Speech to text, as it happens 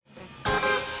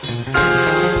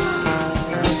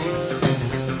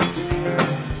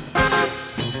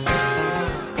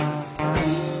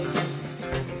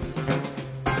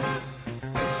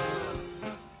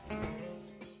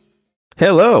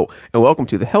Hello, and welcome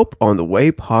to the Help on the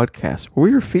Way podcast, where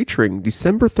we are featuring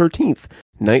December 13th,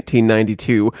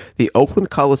 1992, the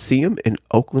Oakland Coliseum in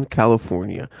Oakland,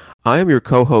 California. I am your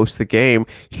co-host, The Game,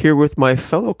 here with my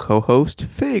fellow co-host,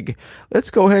 Fig. Let's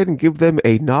go ahead and give them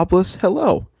a knobless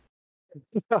hello.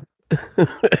 That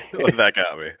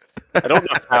got me. I don't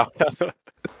know how.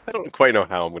 I don't quite know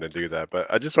how I'm going to do that, but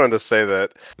I just wanted to say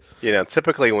that,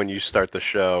 typically when you start the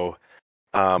show,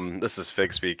 this is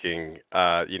Fig speaking.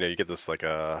 You get this like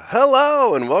a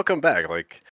hello and welcome back.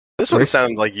 Like this one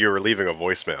sounded like you were leaving a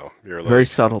voicemail. You're like, very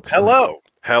subtle. Hello.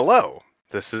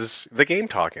 This is The Game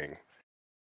talking.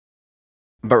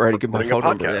 I'm about ready to give my phone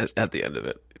number at the end of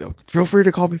it. Feel free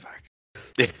to call me back.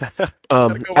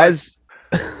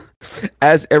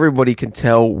 As everybody can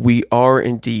tell, we are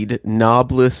indeed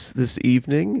knobless this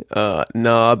evening.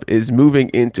 Knob is moving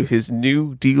into his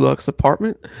new deluxe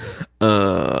apartment,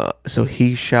 so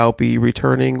he shall be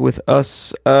returning with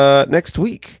us next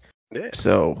week. Yeah.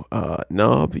 So,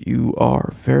 Knob, you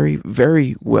are very,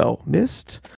 very well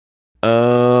missed.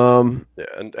 And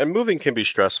moving can be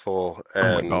stressful,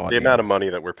 and the amount of money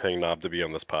that we're paying Knob to be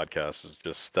on this podcast is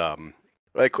just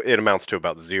it amounts to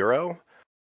about zero.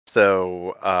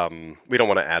 So we don't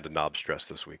want to add to Knob stress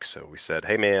this week. So we said,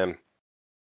 hey, man,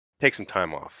 take some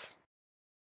time off.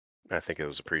 I think it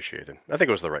was appreciated. I think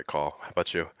it was the right call. How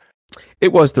about you?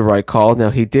 It was the right call. Now,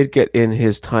 he did get in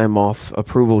his time off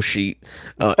approval sheet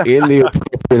in the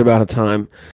appropriate amount of time.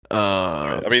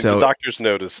 The doctor's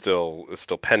note is still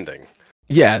pending.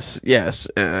 Yes.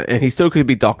 And he still could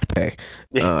be docked pay.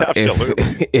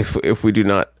 Absolutely. If we do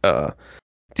not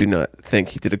think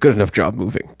he did a good enough job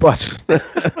moving, but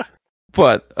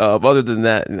other than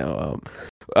that, Knob,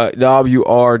 you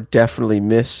are definitely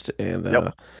missed,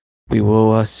 and we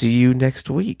will see you next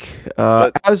week.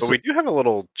 But we do have a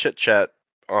little chit chat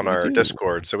on our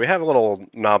Discord, so we have a little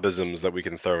Knobisms that we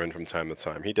can throw in from time to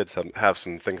time. He did have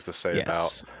some things to say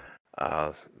about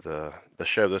the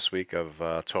show this week of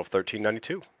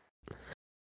 12/13/92.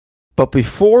 But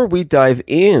before we dive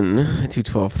in to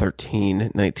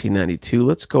 12/13/1992,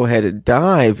 let's go ahead and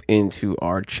dive into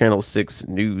our Channel 6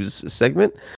 news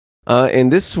segment.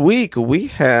 And this week we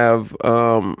have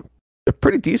a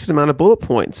pretty decent amount of bullet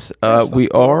points.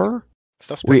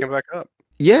 Stuff's picking back up.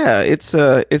 Yeah, it's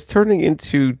turning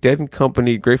into Dead &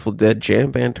 Company Grateful Dead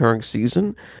jam band touring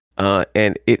season.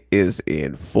 And it is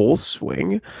in full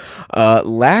swing.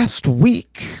 Last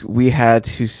week, we had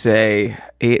to say,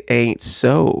 it ain't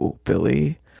so,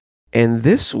 Billy. And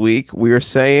this week, we are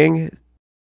saying,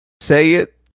 say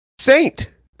it, Saint.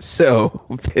 So,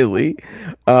 Billy.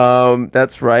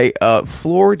 That's right.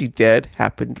 Fleur de Dead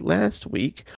happened last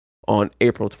week on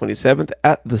April 27th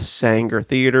at the Sanger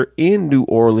Theater in New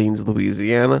Orleans,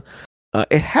 Louisiana.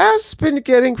 It has been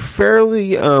getting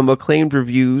fairly acclaimed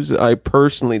reviews. I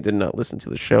personally did not listen to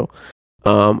the show.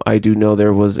 I do know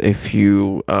there was a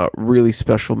few really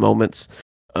special moments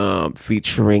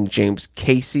featuring James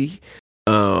Casey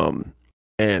and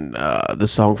the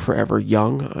song Forever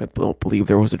Young. I don't believe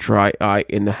there was a dry eye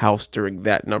in the house during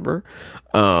that number.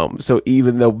 So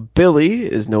even though Billy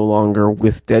is no longer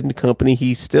with Dead & Company,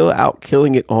 he's still out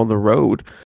killing it on the road.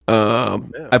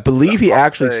 I believe he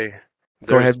actually...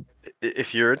 Go ahead.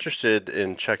 If you're interested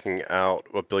in checking out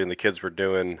what Billy and the Kids were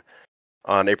doing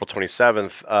on April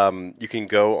 27th, you can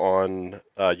go on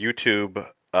YouTube.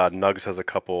 Nugs has a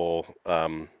couple,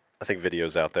 I think,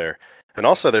 videos out there. And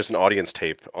also there's an audience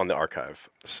tape on the archive.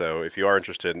 So if you are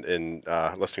interested in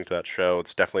listening to that show,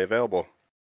 it's definitely available.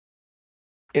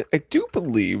 And I do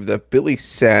believe that Billy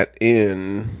sat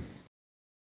in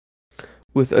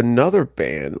with another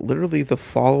band literally the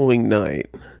following night.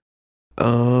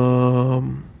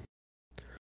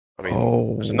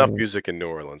 There's enough music in New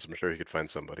Orleans. I'm sure you could find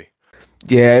somebody.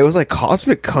 Yeah, it was like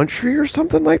Cosmic Country or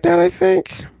something like that, I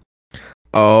think.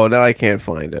 Oh, now I can't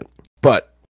find it.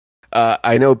 But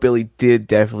I know Billy did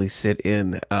definitely sit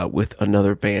in with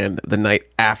another band the night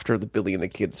after the Billy and the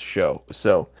Kids show.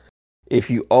 So if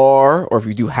you are, or if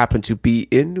you do happen to be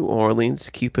in New Orleans,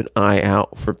 keep an eye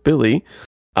out for Billy.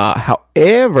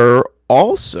 However,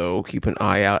 also keep an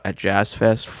eye out at Jazz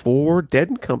Fest for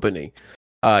Dead & Company.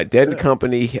 Dead &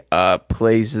 Company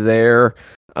plays there.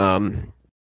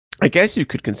 I guess you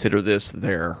could consider this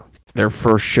their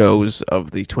first shows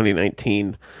of the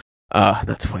 2019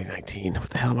 not 2019, what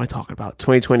the hell am I talking about?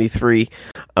 2023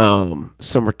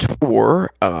 summer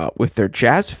tour with their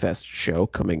Jazz Fest show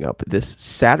coming up this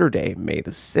Saturday, May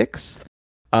the 6th.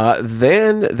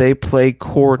 Then they play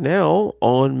Cornell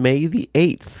on May the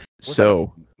 8th. What's that?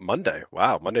 So Monday.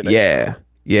 Wow, Monday night yeah,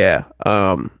 yeah.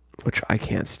 Which I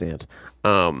can't stand.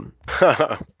 Um,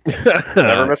 show.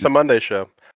 Never miss a Monday show.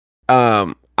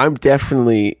 I'm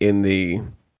definitely in the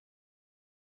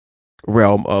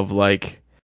realm of like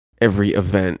every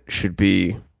event should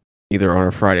be either on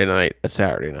a Friday night, a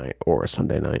Saturday night, or a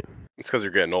Sunday night. It's because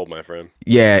you're getting old, my friend.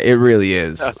 Yeah, it really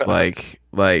is. Like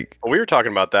Well, we were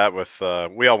talking about that with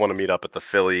we all want to meet up at the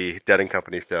Philly Dead and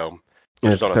Company show, which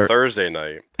is it's on a Thursday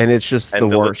night, and it's just the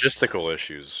and the worst. logistical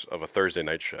issues of a Thursday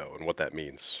night show and what that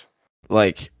means.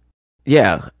 Like,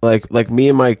 yeah, like me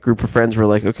and my group of friends were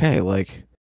like, okay, like,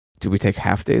 do we take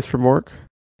half days from work?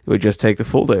 Do we just take the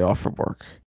full day off from work?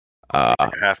 Uh,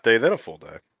 A half day, then a full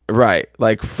day. right.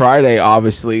 Like Friday,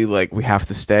 obviously, like we have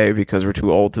to stay because we're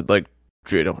too old to like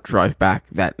drive back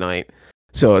that night.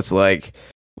 So it's like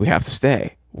we have to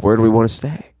stay. Where do we want to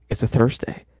stay? It's a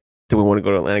Thursday. Do we want to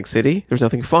go to Atlantic City? There's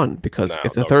nothing fun because No,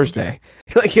 it's a don't go to Thursday.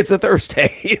 Like it's a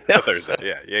Thursday. You know? a Thursday.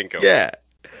 Yeah, you ain't going. Yeah.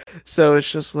 So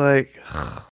it's just like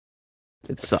it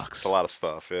It's sucks. a lot of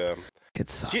stuff. Yeah. It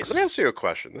Gee, sucks. let me ask you a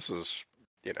question. This is,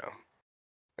 you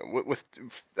know, with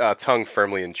tongue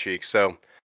firmly in cheek. So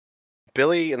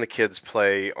Billy and the kids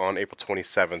play on April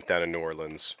 27th down in New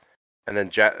Orleans, and then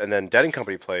Dead and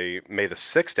Company play May the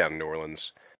 6th down in New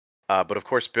Orleans. But of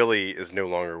course, Billy is no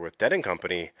longer with Dead and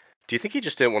Company. Do you think he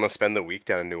just didn't want to spend the week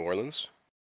down in New Orleans?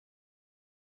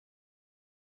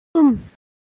 Like,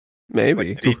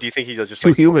 Maybe do you think he just too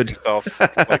like booked humid. himself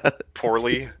like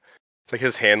poorly? Like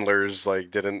his handlers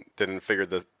like didn't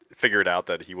figure it out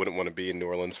that he wouldn't want to be in New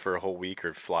Orleans for a whole week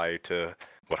or fly to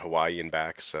Hawaii and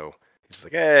back. So he's just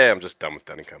like, hey, I'm just done with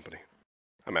Dead and Company.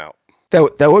 I'm out.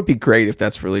 That would be great if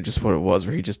that's really just what it was,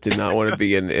 where he just did not want to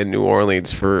be in New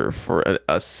Orleans for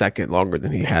a second longer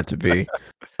than he had to be.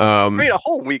 I mean, a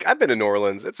whole week. I've been to New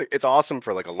Orleans. It's awesome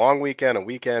for like a long weekend, a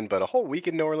weekend, but a whole week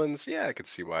in New Orleans, yeah, I could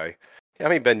see why. Yeah, how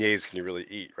many beignets can you really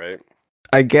eat, right?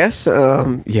 I guess,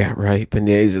 yeah, right.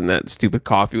 Beignets and that stupid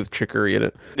coffee with chicory in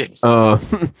it. Yes. Uh,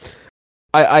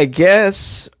 I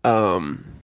guess,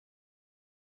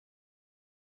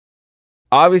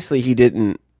 obviously he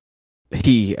didn't.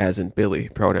 He, as in Billy,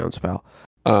 pronouns pal,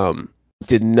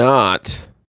 did not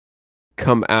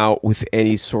come out with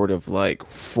any sort of like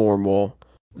formal.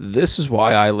 This is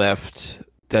why I left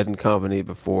Dead and Company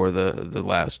before the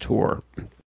last tour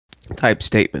type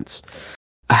statements.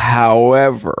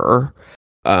 However,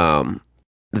 um,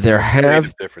 there have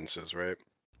Creative differences, right?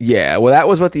 yeah. Well, that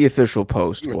was what the official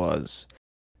post was,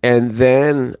 and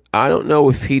then I don't know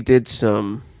if he did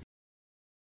some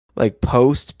like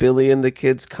post Billy and the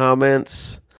Kids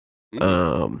comments.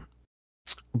 Um,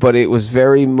 but it was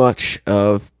very much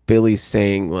of Billy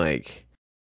saying like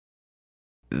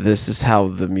this is how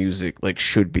the music like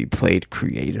should be played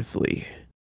creatively.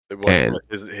 And What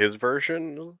his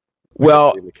version? Like of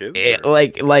well, Billy and the Kids,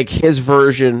 or like his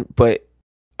version, but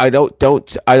I don't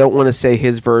want to say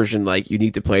his version like you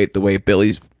need to play it the way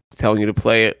Billy's telling you to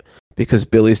play it because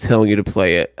Billy's telling you to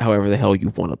play it however the hell you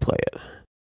want to play it.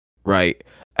 Right?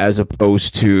 As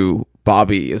opposed to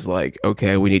Bobby is like,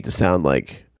 okay, we need to sound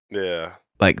yeah.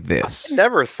 like I this.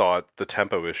 never thought the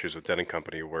tempo issues with Dead and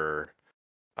Company were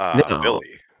No, Billy.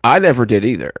 I never did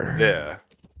either. Yeah.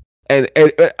 And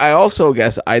I also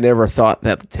guess I never thought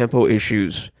that the tempo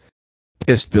issues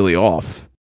pissed Billy off.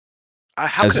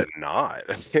 How As could it not?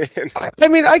 I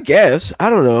mean, I guess I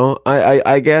don't know.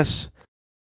 I guess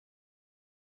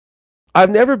I've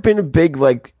never been a big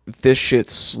like this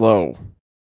shit's slow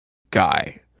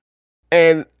guy,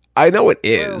 and I know it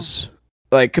Well, is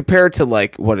like compared to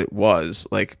like what it was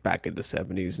like back in the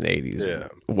 70s and 80s yeah.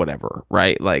 and whatever,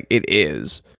 right? Like it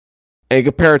is, and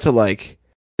compared to like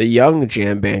the young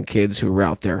jam band kids who are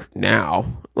out there now,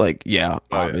 like yeah,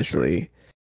 Oh yeah, sure. obviously,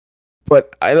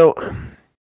 but I don't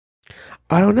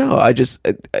know. I just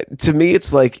to me,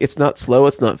 it's like it's not slow,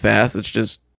 it's not fast. It's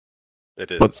just It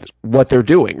is. what they're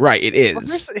doing. Right? It Well,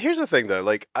 is. here's the thing though.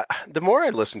 Like, the more I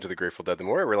listen to the Grateful Dead, the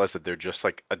more I realize that they're just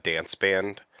like a dance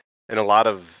band, and a lot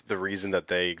of the reason that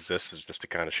they exist is just to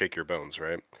kind of shake your bones,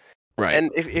 right? Right. And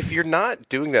if you're not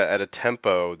doing that at a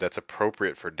tempo that's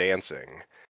appropriate for dancing,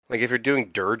 like if you're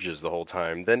doing dirges the whole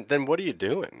time, then what are you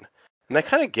doing? And I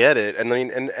kind of get it. And I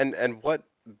mean, and what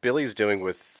Billy's doing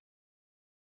with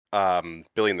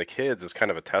Billy and the Kids is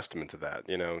kind of a testament to that.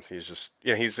 You know, he's just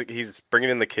he's bringing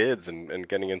in the kids and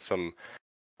getting in some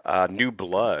new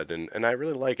blood, and I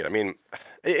really like it. I mean,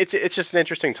 it's just an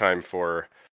interesting time for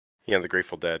the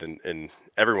Grateful Dead in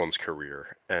everyone's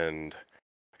career, and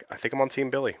I think I'm on Team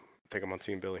Billy. I think I'm on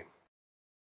Team Billy.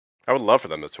 I would love for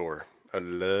them to tour. I'd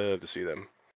love to see them.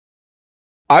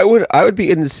 I would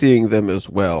be into seeing them as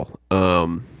well.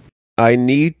 I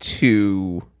need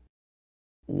to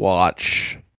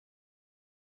watch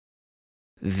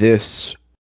this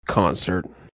concert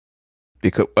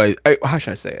because how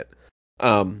should I say it?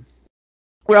 Um,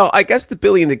 well, I guess the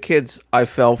Billy and the Kids I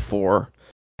fell for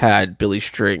had Billy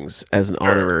Strings as an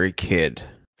honorary kid,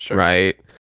 right?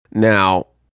 Now,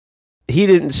 he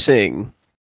didn't sing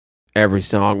every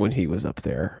song when he was up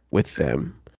there with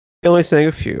them. He only sang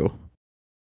a few.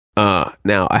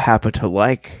 Now I happen to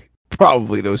like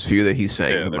probably those few that he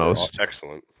sang the most.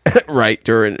 Excellent. Right,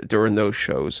 during those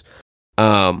shows.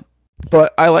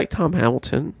 But I like Tom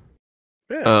Hamilton.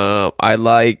 Yeah. I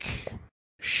like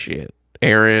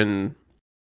Aaron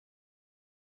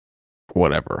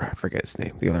whatever. I forget his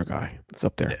name. The other guy that's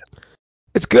up there. Yeah.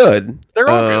 It's good. They're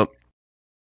all good.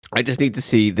 I just need to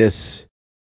see this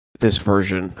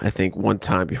version, I think, one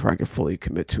time before I can fully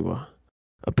commit to a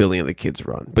Billy and the Kids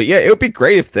run. But yeah, it would be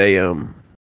great if they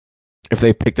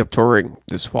picked up touring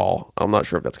this fall. I'm not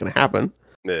sure if that's going to happen.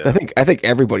 Yeah. I think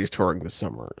everybody's touring this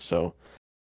summer, so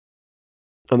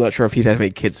I'm not sure if he'd have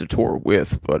any kids to tour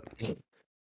with, but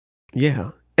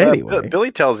yeah. Anyway,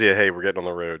 Billy tells you, "Hey, we're getting on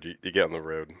the road." You get on the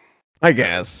road. I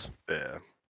guess. Yeah.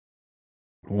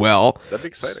 Well, that'd be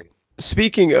exciting.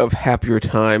 Speaking of happier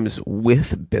times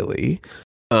with Billy,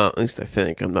 at least I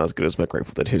think I'm not as good as my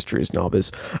Grateful Dead history as Knob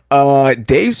is.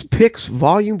 Dave's Picks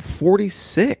Volume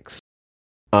 46.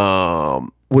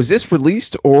 Was this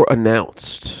released or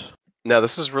announced? No,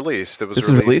 this is released. It was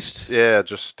released? Yeah,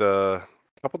 just a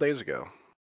couple days ago.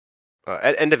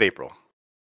 At end of April.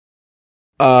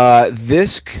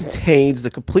 This contains the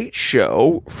complete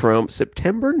show from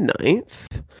September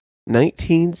 9th,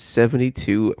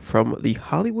 1972 from the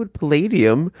Hollywood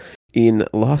Palladium in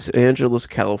Los Angeles,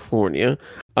 California.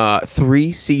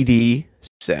 3 CD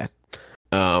set.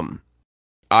 I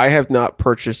have not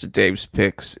purchased Dave's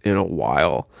Picks in a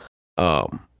while.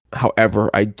 However,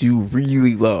 I do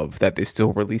really love that they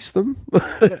still release them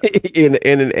in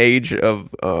an age of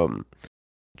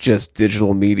just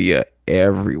digital media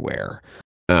everywhere.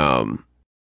 For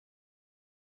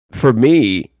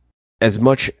me, as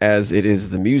much as it is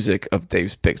the music of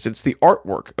Dave's Picks, it's the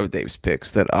artwork of Dave's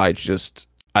Picks that I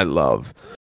love.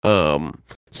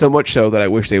 So much so that I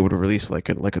wish they would have released like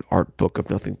an art book of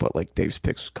nothing but like Dave's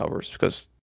Picks covers because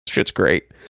shit's great.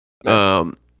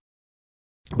 Yeah.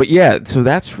 But yeah, so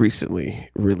that's recently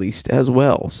released as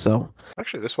well. So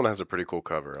actually, this one has a pretty cool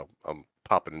cover. I'll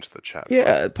pop it into the chat.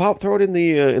 Yeah, throw it in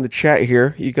the chat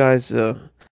here. You guys,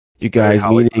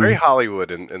 very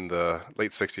Hollywood in the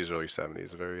late '60s, early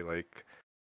 '70s. Very like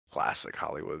classic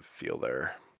Hollywood feel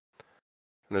there.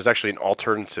 And there's actually an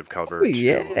alternative cover too,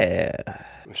 yeah,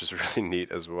 which is really neat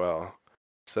as well.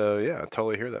 So yeah, I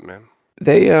totally hear that, man.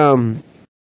 They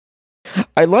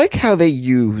I like how they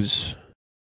use.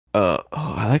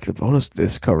 I like the bonus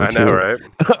disc cover too. I know, right?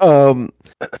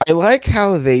 I like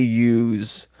how they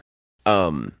use.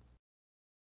 I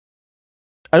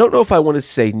don't know if I want to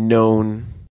say known,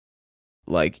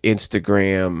 like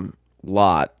Instagram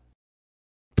lot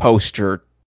poster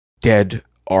dead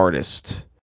artist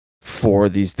for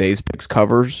these Days Picks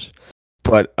covers,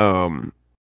 but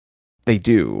they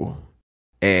do.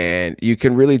 And you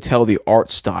can really tell the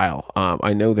art style.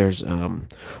 I know there's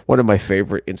one of my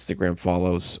favorite Instagram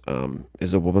follows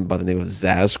is a woman by the name of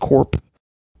Zaz Corp.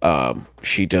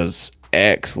 She does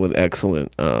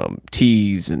excellent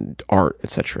teas and art,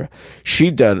 etc. She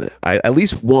done at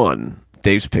least one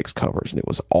Dave's Picks covers, and it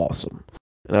was awesome.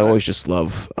 And I always just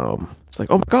love. It's like,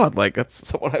 oh my god, like that's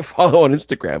someone I follow on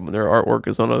Instagram, and their artwork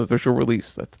is on an official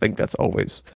release. I think that's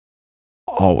always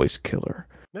killer.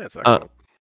 Yeah, it's excellent.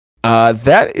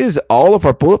 That is all of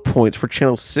our bullet points for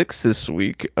Channel 6 this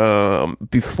week.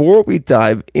 Before we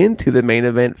dive into the main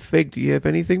event, Fig, do you have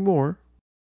anything more?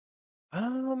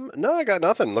 No, I got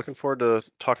nothing. Looking forward to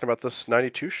talking about this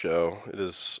 92 show. It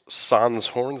is Sans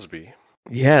Hornsby.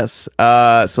 Yes.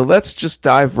 So let's just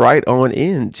dive right on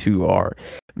into our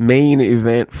main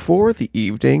event for the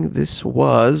evening. This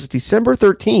was December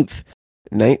 13th,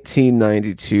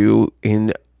 1992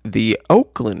 in the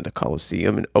Oakland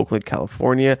Coliseum in Oakland,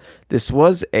 California. This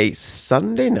was a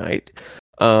Sunday night.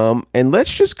 And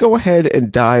let's just go ahead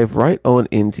and dive right on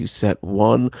into set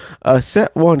one.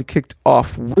 Set one kicked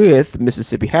off with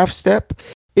Mississippi Half Step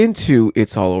into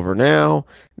It's All Over Now.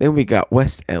 Then we got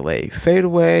West L.A.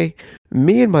 Fadeaway,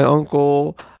 Me and My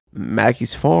Uncle,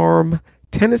 Maggie's Farm,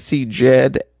 Tennessee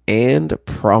Jed, and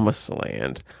Promised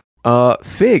Land.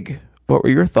 Fig, what were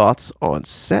your thoughts on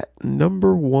set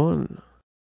number one?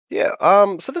 Yeah,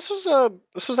 so this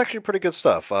was actually pretty good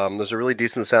stuff. There's a really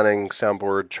decent sounding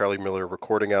soundboard, Charlie Miller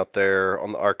recording out there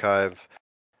on the archive,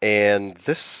 and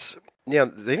this yeah,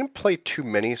 they didn't play too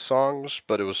many songs,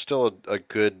 but it was still a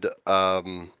good,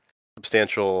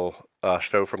 substantial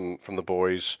show from the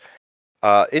boys.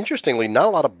 Interestingly, not a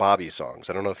lot of Bobby songs.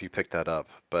 I don't know if you picked that up,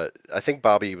 but I think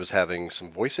Bobby was having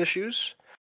some voice issues.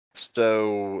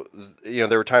 So,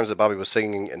 there were times that Bobby was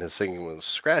singing and his singing was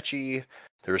scratchy.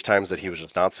 There was times that he was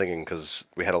just not singing because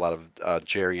we had a lot of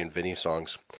Jerry and Vinny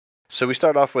songs. So we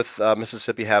start off with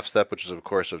Mississippi Half Step, which is of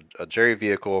course a Jerry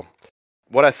vehicle.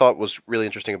 What I thought was really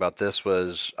interesting about this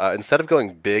was instead of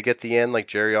going big at the end like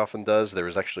Jerry often does, there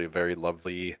was actually a very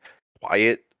lovely,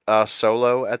 quiet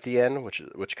solo at the end,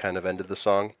 which kind of ended the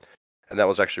song, and that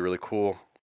was actually really cool.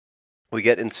 We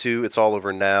get into "It's All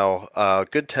Over Now."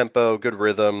 Good tempo, good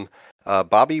rhythm.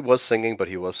 Bobby was singing, but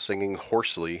he was singing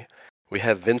hoarsely. We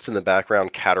have Vince in the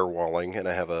background caterwauling, and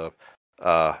I have a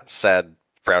sad,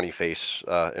 frowny face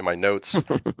in my notes.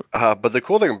 But the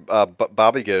cool thing,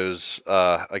 Bobby goes,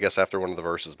 I guess after one of the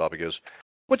verses, Bobby goes,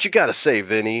 "What you gotta say,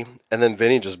 Vinny?" And then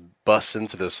Vinny just busts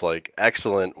into this like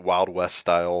excellent Wild West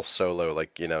style solo.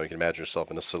 Like, you can imagine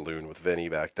yourself in a saloon with Vinny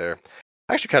back there.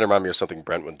 Actually kind of remind me of something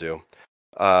Brent would do.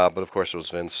 But of course it was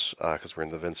Vince, because we're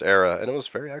in the Vince era, and it was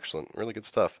very excellent, really good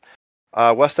stuff.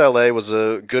 West L.A. was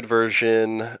a good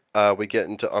version. We get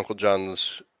into Uncle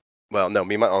John's. Well, no,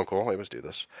 me and my uncle. I always do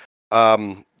this.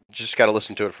 Just got to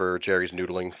listen to it for Jerry's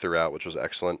noodling throughout, which was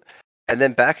excellent. And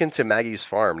then back into Maggie's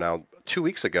Farm. Now, 2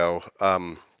 weeks ago,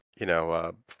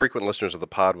 frequent listeners of the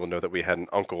pod will know that we had an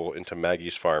uncle into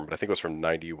Maggie's Farm, but I think it was from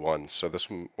 '91. So this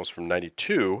one was from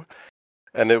 '92,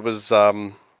 and it was.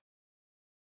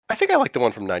 I think I liked the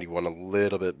one from '91 a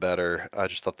little bit better. I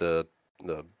just thought the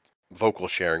vocal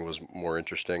sharing was more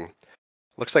interesting.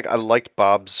 Looks like I liked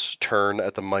Bob's turn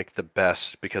at the mic the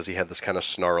best because he had this kind of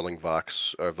snarling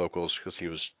vocals because he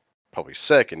was probably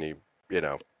sick and he,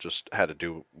 just had to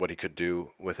do what he could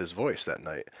do with his voice that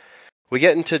night. We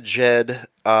get into Jed.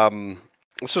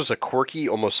 This was a quirky,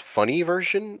 almost funny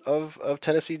version of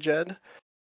Tennessee Jed.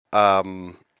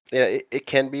 It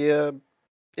can be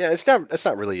it's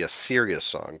not really a serious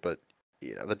song, but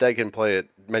the Dead can play it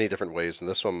many different ways, and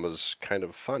this one was kind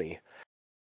of funny.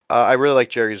 I really like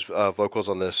Jerry's vocals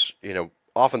on this.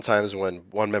 Oftentimes when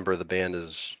one member of the band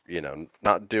is,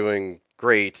 not doing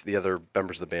great, the other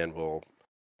members of the band will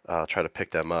try to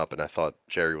pick them up, and I thought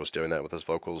Jerry was doing that with his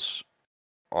vocals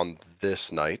on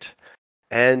this night.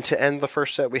 And to end the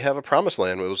first set, we have a Promised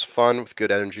Land. It was fun with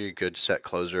good energy, good set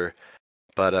closer.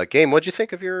 But Game, what'd you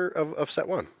think of set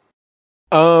one?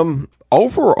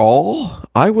 Overall,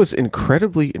 I was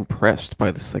incredibly impressed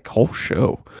by this whole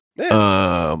show.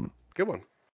 Yeah, good one.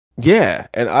 Yeah,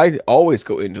 and I always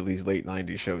go into these late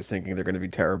 '90s shows thinking they're going to be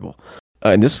terrible.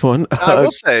 And this one, I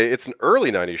will say it's an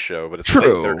early '90s show, but it's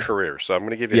true their career, so I'm going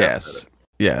to give you half credit.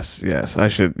 Yes. I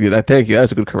should. Yeah, thank you.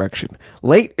 That's a good correction.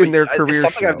 Late in their career, it's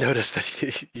something I've noticed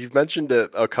that you've mentioned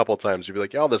it a couple times. You'd be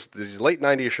like, "Yeah, these late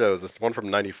 '90s shows. This one from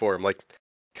 '94." I'm like,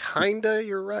 kinda,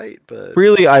 you're right, but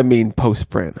really, I mean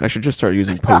post-print. I should just start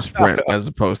using post-print as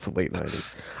opposed to late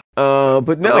 '90s.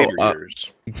 But no, later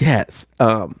years. Yes.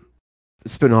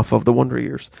 Spin-off of the Wonder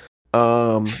Years.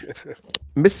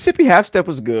 Mississippi Half Step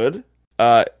was good.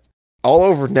 All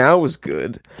Over Now was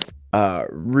good.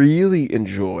 Really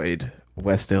enjoyed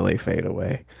West L.A.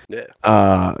 Fadeaway. Yeah.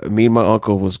 Me and my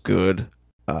uncle was good.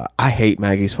 I hate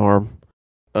Maggie's Farm.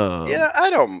 I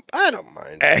don't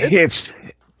mind.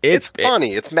 It's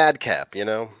funny. It's madcap,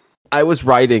 I was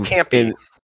writing campy.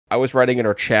 I was writing in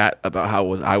our chat about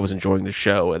how I was enjoying the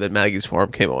show, and then Maggie's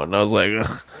Farm came on, and I was like,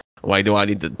 ugh, why do I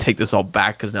need to take this all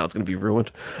back? Because now it's going to be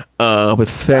ruined. But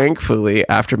thankfully,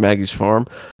 after Maggie's Farm,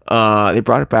 they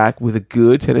brought it back with a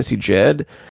good Tennessee Jed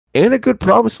and a good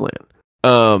Promised Land.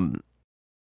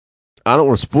 I don't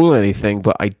want to spoil anything,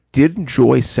 but I did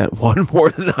enjoy set one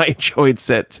more than I enjoyed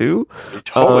set two.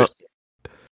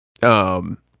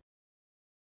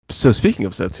 So speaking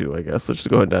of set two, I guess let's just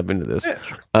go ahead and dive into this. Yeah,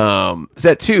 sure.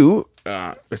 Set two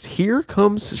is Here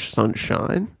Comes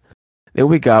Sunshine. Then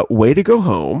we got Way to Go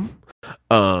Home,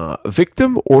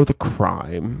 Victim or the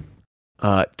Crime,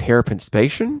 Terrapin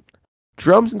Station,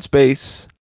 Drums in Space,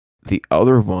 the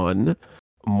other one,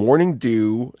 Morning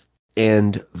Dew,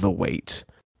 and The Wait.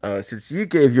 Since you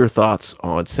gave your thoughts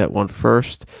on set one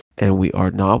first, and we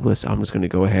are novelists, I'm just going to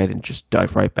go ahead and just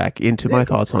dive right back into my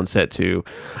thoughts on set two.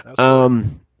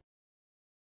 Absolutely.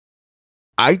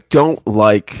 I don't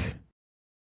like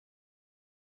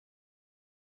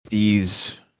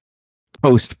these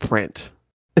post-print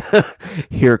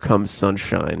Here Comes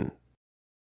Sunshine.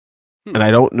 And I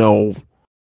don't know.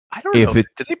 I don't know. Did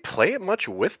they play it much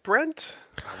with Brent?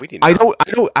 I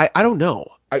don't know.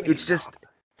 It's just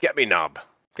get me Knob.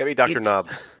 Get me Dr. Knob.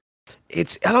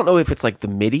 I don't know if it's like the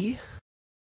MIDI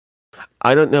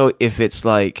I don't know if it's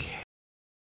like,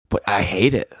 but I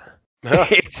hate it.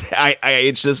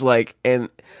 It's just like, and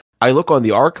I look on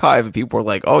the archive and people are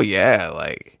like, oh yeah,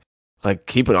 like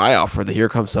keep an eye out for the Here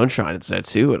Comes Sunshine instead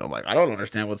too, and I'm like, I don't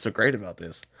understand what's so great about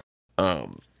this.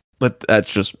 Um, but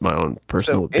that's just my own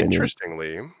personal So opinion.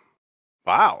 interestingly,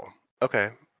 wow.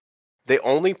 Okay. They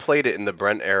only played it in the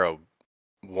Brent era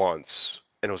once,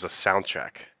 and it was a sound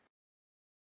check.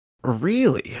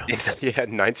 Really? Yeah,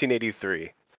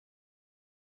 1983.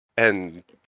 And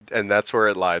that's where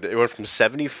it lied. It went from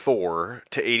 74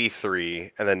 to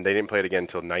 83, and then they didn't play it again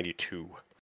until 92.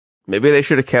 Maybe they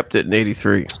should have kept it in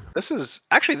 '83. This is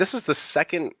the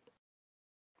second.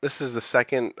 This is the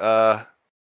second. I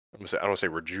don't want to say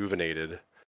rejuvenated.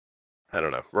 I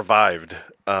don't know, revived.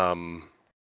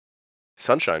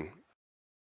 Sunshine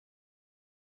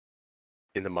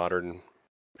in the modern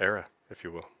era, if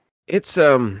you will. It's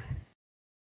I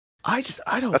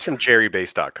don't. That's from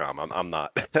jerrybase.com. I'm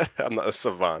not I'm not a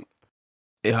savant.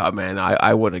 Yeah, man,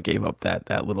 I would have gave up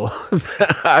that little.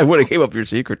 I would have gave up your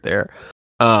secret there.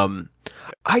 Um,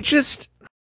 I just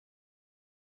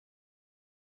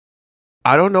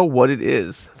I don't know what it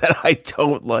is that I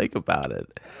don't like about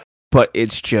it, but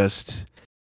it's just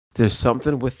there's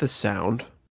something with the sound.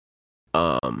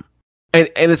 Um, and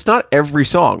it's not every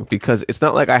song because it's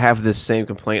not like I have this same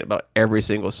complaint about every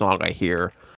single song I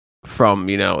hear from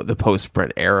the post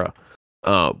Brent era.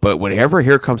 But whenever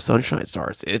Here Comes Sunshine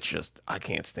starts, it's just I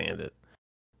can't stand it.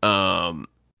 Um,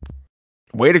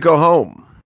 Way to Go Home.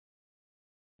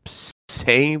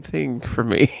 Same thing for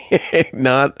me.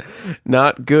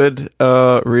 not good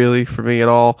really for me at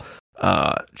all.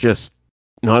 Just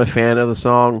not a fan of the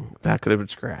song. That could have been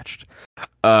scratched.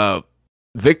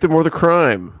 Victim or the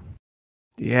Crime.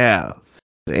 Yeah.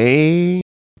 Same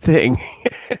thing.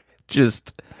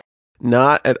 Just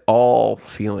not at all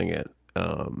feeling it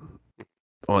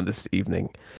on this evening.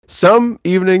 Some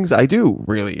evenings I do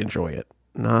really enjoy it.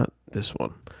 Not this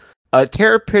one.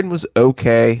 Terrapin was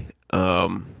okay.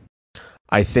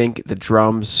 I think the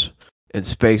drums and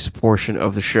space portion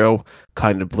of the show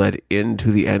kind of bled into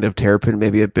the end of Terrapin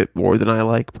maybe a bit more than I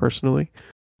like personally.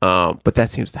 But that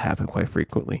seems to happen quite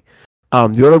frequently.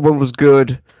 The other one was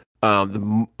good.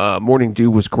 The Morning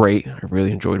Dew was great. I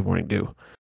really enjoyed Morning Dew.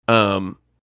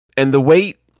 And The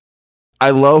Wait,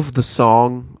 I love the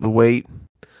song The Wait.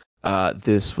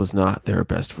 This was not their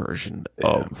best version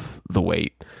of The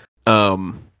Wait.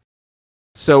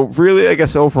 So really, I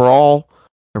guess overall,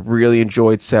 I really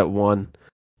enjoyed set one.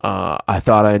 I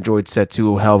thought I enjoyed set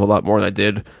two a hell of a lot more than I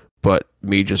did, but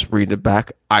me just reading it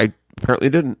back, I apparently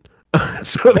didn't.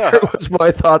 So there was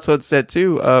my thoughts on set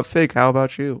two. Fig, how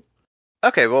about you?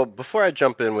 Okay, well, before I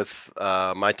jump in with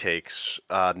my takes,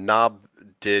 Knob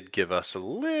did give us a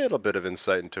little bit of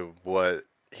insight into what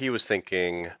he was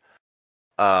thinking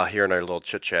here in our little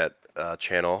chit chat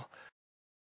channel.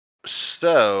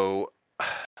 So,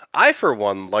 I, for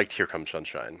one, liked Here Comes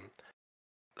Sunshine.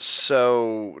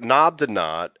 So, Knob did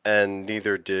not, and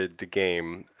neither did the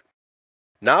game.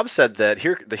 Knob said that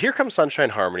the Here Comes Sunshine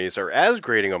harmonies are as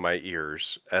grating on my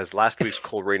ears as last week's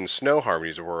Cold Rain and Snow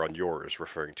harmonies were on yours,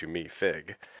 referring to me,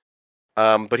 Fig.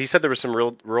 But he said there was some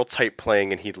real tight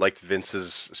playing, and he liked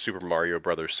Vince's Super Mario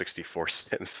Brothers 64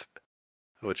 synth,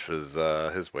 which was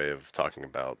his way of talking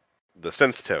about the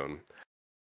synth tone.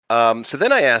 So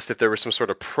then I asked if there was some sort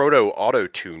of proto auto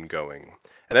tune going,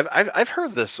 and I've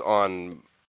heard this on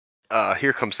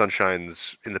Here Comes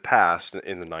Sunshine's in the past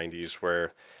in the '90s,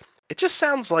 where it just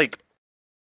sounds like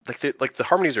the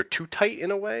harmonies are too tight in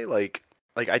a way. Like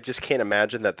I just can't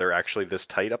imagine that they're actually this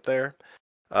tight up there,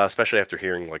 especially after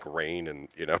hearing like Rain and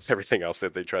everything else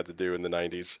that they tried to do in the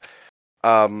 '90s.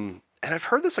 And I've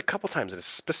heard this a couple times, and it's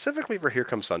specifically for Here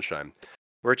Comes Sunshine,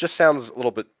 where it just sounds a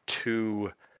little bit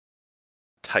too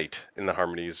tight in the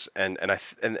harmonies, and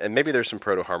maybe there's some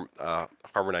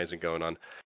harmonizing going on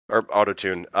or auto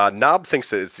tune. Knob thinks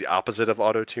that it's the opposite of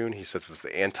auto tune. He says it's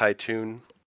the anti tune,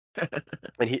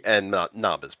 and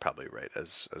Knob is probably right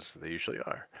as they usually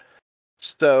are.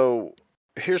 So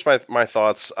here's my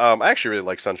thoughts. I actually really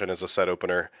like Sunshine as a set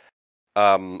opener.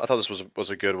 I thought this was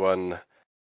a good one.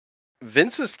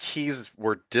 Vince's keys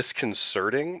were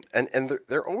disconcerting, and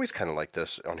they're always kind of like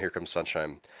this on Here Comes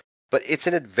Sunshine, but it's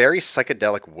in a very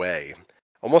psychedelic way,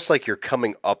 almost like you're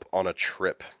coming up on a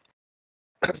trip.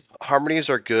 Harmonies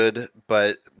are good,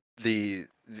 but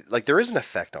like there is an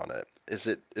effect on it. Is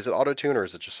it auto tune or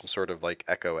is it just some sort of like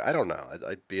echo? I don't know.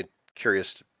 I'd be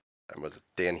curious. Was it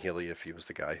Dan Healy if he was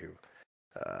the guy who?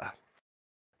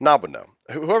 Knob would know.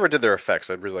 Whoever did their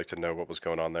effects, I'd really like to know what was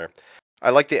going on there. I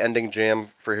like the ending jam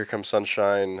for Here Comes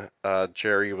Sunshine.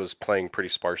 Jerry was playing pretty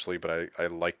sparsely, but I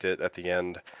liked it at the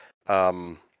end.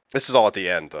 This is all at the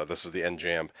end. This is the end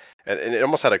jam, and it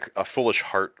almost had a Foolish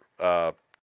Heart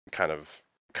kind of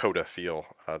coda feel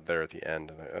there at the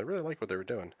end, and I really like what they were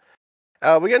doing.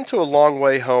 We get into A Long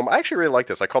Way Home. I actually really like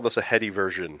this. I call this a heady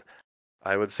version.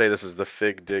 I would say this is the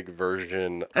Fig Dig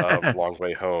version of Long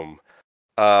Way Home.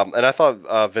 And I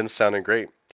thought Vince sounded great.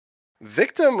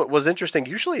 Victim was interesting.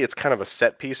 Usually it's kind of a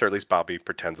set piece, or at least Bobby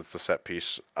pretends it's a set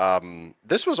piece.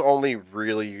 This was only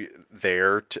really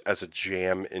there as a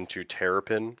jam into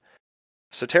Terrapin.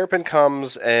 So Terrapin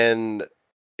comes, and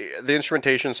the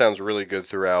instrumentation sounds really good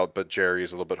throughout, but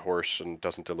Jerry's a little bit hoarse and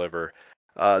doesn't deliver.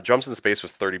 Drums in Space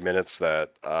was 30 minutes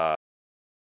that I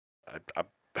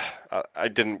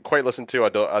didn't quite listen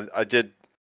to. I did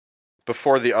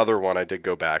before the other one. I did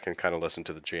go back and kind of listen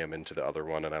to the jam into the other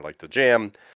one, and I liked the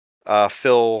jam.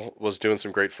 Phil was doing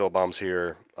some great Phil bombs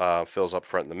here. Phil's up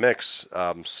front in the mix,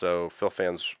 so Phil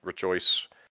fans rejoice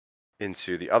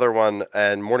into the other one.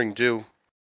 And Morning Dew.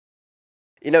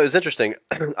 It was interesting.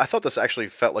 I thought this actually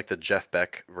felt like the Jeff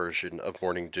Beck version of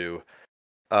Morning Dew.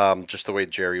 Just the way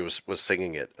Jerry was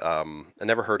singing it. I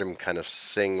never heard him kind of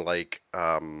sing like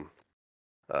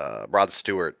Rod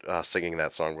Stewart singing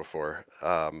that song before.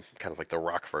 Kind of like the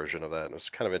rock version of that. It was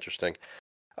kind of interesting.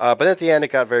 But at the end,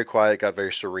 it got very quiet, got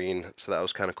very serene, so that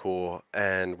was kind of cool.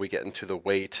 And we get into the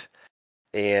wait,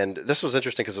 and this was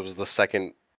interesting because it was the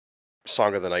second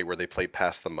song of the night where they played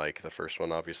Past the Mic. The first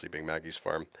one, obviously, being Maggie's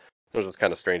Farm. It was just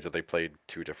kind of strange that they played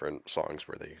two different songs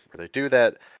where they do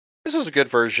that. This was a good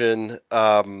version.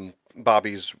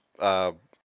 Bobby's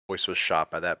voice was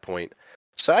shot by that point,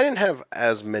 so I didn't have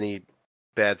as many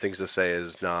bad things to say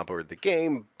as Knob or the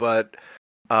game, but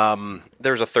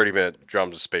there was a 30-minute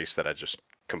drums of space that I just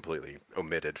completely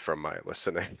omitted from my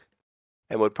listening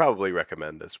and would probably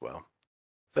recommend as well.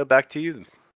 So back to you,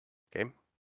 game.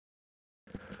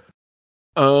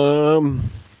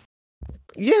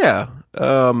 Yeah.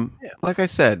 Like I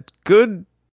said, good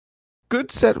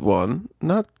set one,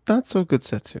 not so good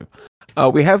set two.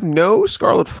 We have no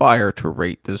Scarlet Fire to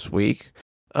rate this week.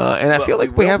 And I feel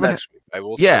like we haven't next week. I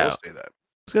will yeah. say that. I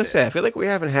was gonna say I feel like we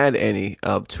haven't had any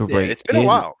to rate. It's been a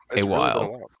while. It's really been a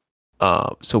while.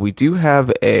 So we do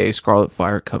have a Scarlet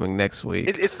Fire coming next week.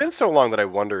 It's been so long that I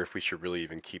wonder if we should really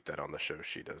even keep that on the show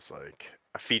sheet as like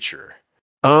a feature.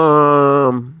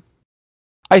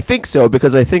 I think so,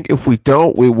 because I think if we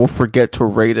don't, we will forget to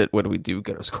rate it when we do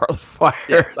get a Scarlet Fire.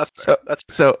 Yeah, that's fair.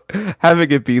 So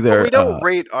having it be there. But we don't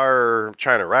rate our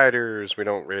China Riders. We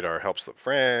don't rate our Help Slip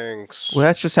Franks. Well,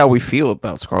 that's just how we feel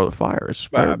about Scarlet Fire.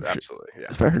 Absolutely, yeah.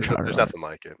 It's better There's nothing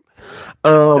like it.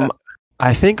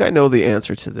 I think I know the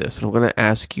answer to this, and I'm going to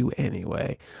ask you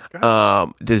anyway.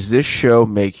 Does this show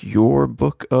make your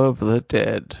Book of the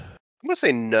Dead? I'm going to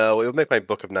say no. It would make my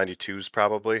Book of 92s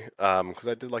probably, because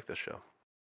I did like this show.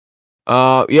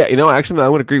 Yeah, actually, I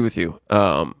would agree with you.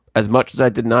 As much as I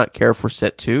did not care for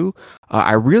set 2,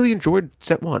 I really enjoyed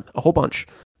set 1 a whole bunch.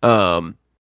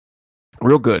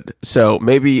 Real good. So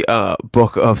maybe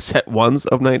book of set 1s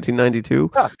of 1992.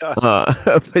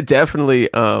 But definitely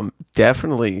book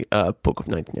of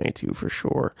 1992 for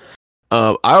sure.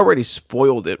 I already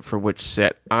spoiled it for which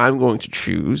set I'm going to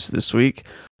choose this week.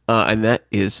 And that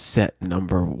is set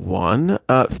number 1.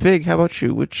 Fig, how about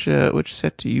you? Which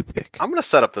set do you pick? I'm going to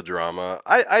set up the drama.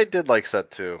 I did like set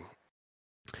 2.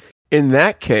 In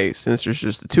that case, since there's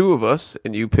just the two of us,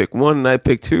 and you pick 1 and I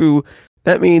pick 2,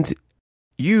 that means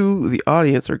you, the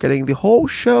audience, are getting the whole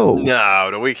show.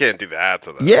 No, we can't do that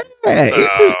to them. Yeah, I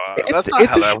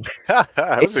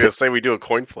was going to say we do a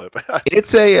coin flip.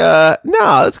 Let's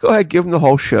go ahead and give them the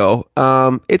whole show.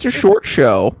 It's a short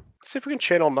show. Let's see if we can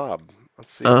channel Knob.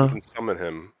 Let's see if we can summon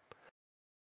him.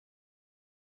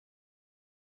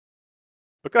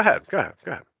 But go ahead.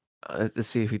 Let's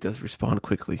see if he does respond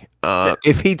quickly.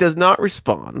 If he does not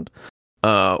respond,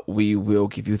 we will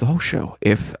give you the whole show.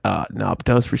 If Knob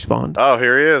does respond. Oh,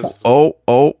 here he is.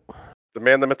 Oh. The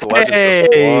man, the myth, the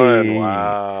legend.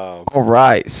 Wow. All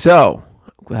right. So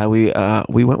glad we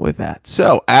went with that.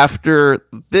 So after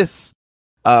this,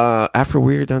 after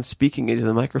we're done speaking into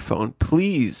the microphone,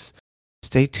 please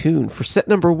stay tuned for set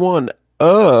number 1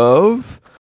 of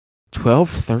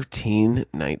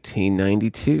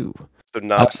 12/13/1992. So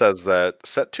Knob says that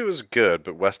set 2 is good,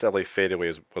 but West L.A.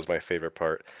 Fadeaway was my favorite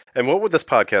part. And what would this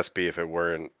podcast be if it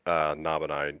weren't Knob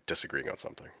and I disagreeing on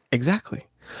something? Exactly.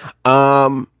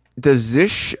 Does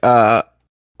this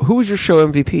who was your show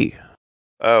MVP?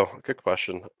 Oh, good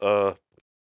question. It's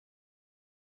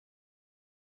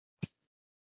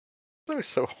always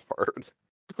so hard.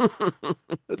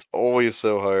 It's always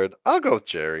so hard. I'll go with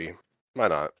Jerry. Why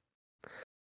not?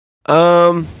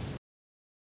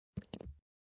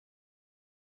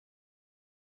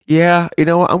 Yeah, you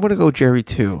know what? I'm gonna go Jerry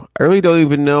too. I really don't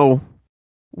even know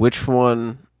which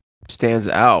one stands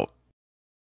out.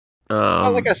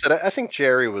 Well, like I said, I think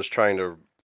Jerry was trying to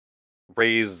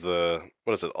raise the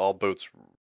what is it? All boats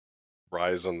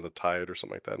rise on the tide or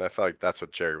something like that. And I felt like that's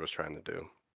what Jerry was trying to do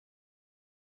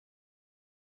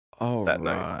All that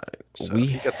night. right, So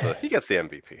he gets the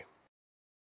MVP.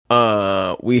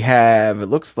 We have, it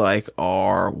looks like,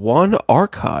 our one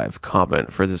archive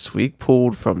comment for this week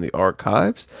pulled from the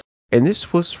archives, and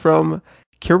this was from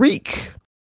Kirik.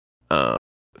 Uh,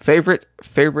 favorite,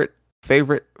 favorite,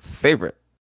 favorite, favorite.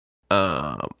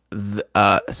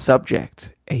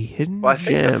 Subject, a Well, hidden I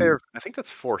think gem. I think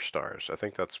that's 4 stars. I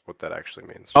think that's what that actually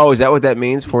means. Oh, is that what that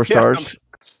means? Four Yeah, stars?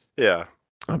 yeah.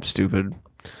 I'm stupid.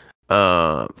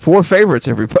 Four favorites,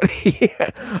 everybody.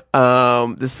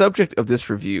 The subject of this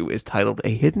review is titled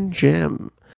A Hidden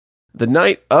Gem. The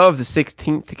night of the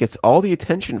 16th gets all the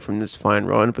attention from this fine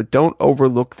run, but don't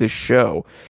overlook this show.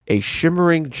 A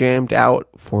shimmering jammed out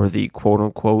for the quote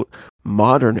unquote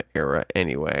modern era,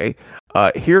 anyway.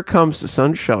 Here Comes the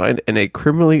Sunshine and a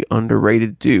criminally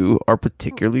underrated Dew are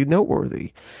particularly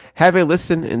noteworthy. Have a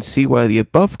listen and see why the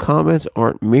above comments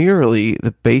aren't merely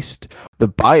the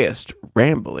biased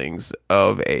ramblings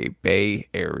of a Bay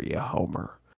Area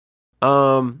homer.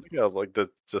 Yeah, like the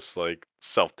just like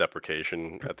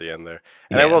self-deprecation at the end there.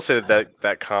 And I will say Yes.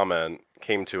 that comment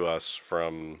came to us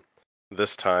from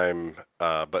this time,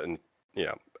 but in you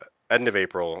know end of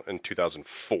April in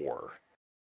 2004,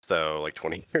 so like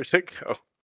 20 years ago.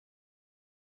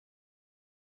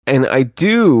 And I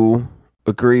do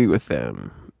agree with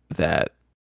them that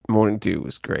Morning Dew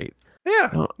was great. Yeah,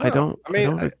 no, I don't.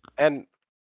 and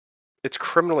it's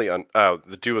criminally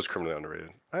the Dew is criminally underrated.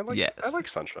 I Yes, like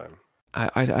Sunshine.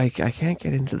 I can't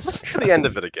get into the Listen to the end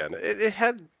of sunshine. it again. It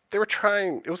had they were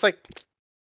trying. It was like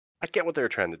I get what they were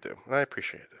trying to do, and I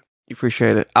appreciate it. You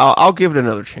appreciate it. I'll give it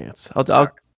another chance. All right,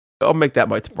 I'll make that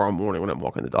my tomorrow morning when I'm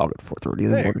walking the dog at 4:30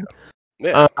 in the there you morning. go.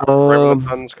 Yeah, right when the Um,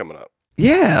 sun's coming up.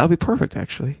 yeah, that'll be perfect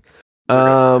actually. You're gonna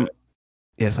forget Um, it.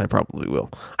 yes, I probably will.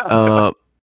 Uh,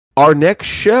 our next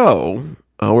show,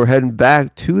 we're heading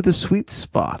back to the sweet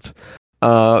spot.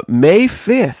 May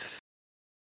 5th.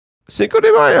 Cinco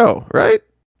de Mayo, right?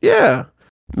 Yeah.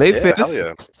 May Yeah, hell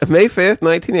 5th. yeah. May 5th,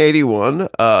 1981,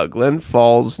 Glen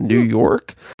Falls, New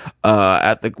York,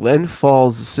 at the Glen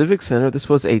Falls Civic Center. This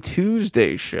was a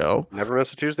Tuesday show. Never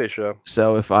miss a Tuesday show.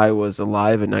 So if I was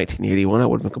alive in 1981, I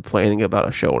would have been complaining about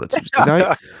a show on a Tuesday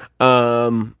night.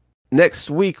 Next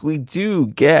week, we do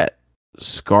get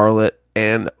Scarlet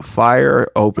and Fire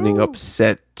opening up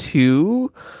set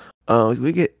 2.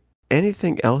 We get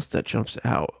anything else that jumps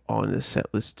out on this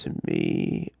set list to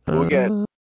me? We'll get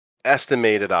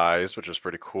Estimated Eyes, which is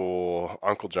pretty cool.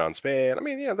 Uncle John's Band. I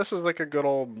mean, yeah, this is like a good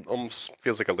old, almost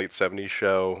feels like a late '70s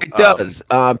show. It does.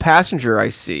 Passenger, I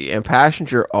see, and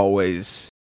Passenger always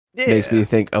makes Yeah, me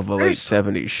think of a late there's.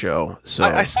 '70s show. I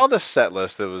So saw this set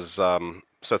list. It was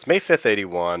so it's May 5th,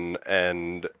 '81,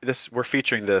 and this we're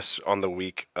featuring this on the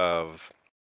week of.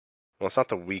 Well, it's not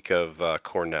the week of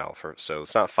Cornell, so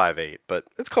it's not 5/8, but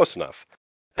it's close enough.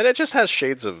 And it just has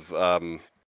shades of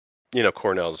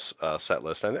Cornell's set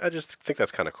list. I just think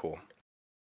that's kind of cool.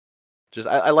 Just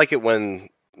I like it when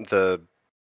the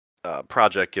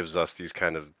project gives us these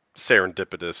kind of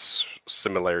serendipitous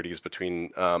similarities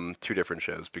between two different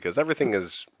shows because everything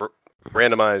is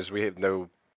randomized. We have no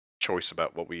choice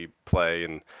about what we play,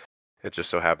 and it just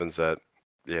so happens that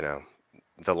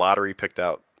the lottery picked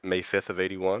out May 5th of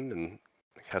 '81 and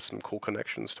has some cool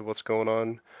connections to what's going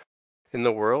on in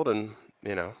the world, and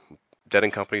Dead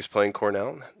and Company's playing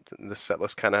Cornell. This set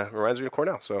list kind of reminds me of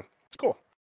Cornell, so it's cool.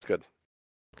 It's good.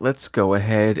 let's go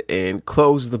ahead and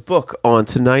close the book on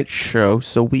tonight's show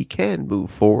so we can move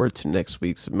forward to next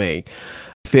week's May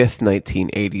 5th,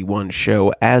 1981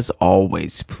 show. As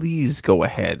always, please go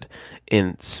ahead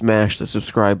and smash the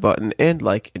subscribe button and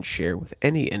like and share with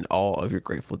any and all of your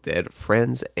Grateful Dead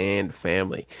friends and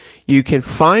family. You can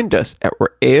find us at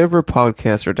wherever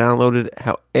podcasts are downloaded.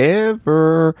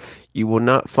 However, you will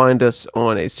not find us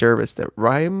on a service that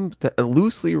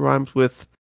loosely rhymes with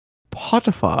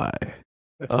Spotify.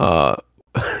 Uh,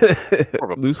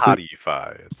 More of a loosely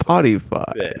potty-fi.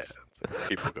 Spotify. Yeah,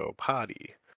 people go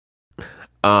potty.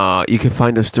 You can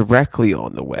find us directly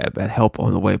on the web at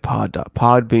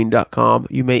helponthewaypod.podbean.com.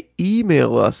 You may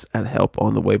email us at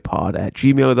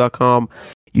helponthewaypod@gmail.com.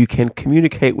 You can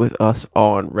communicate with us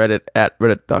on Reddit at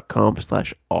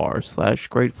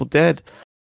reddit.com/r/Grateful Dead.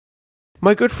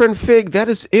 My good friend Fig, that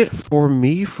is it for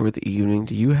me for the evening.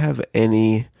 Do you have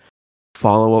any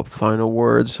follow-up final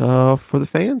words for the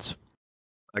fans?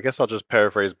 I guess I'll just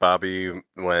paraphrase Bobby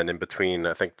when in between,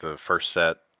 I think the first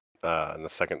set in the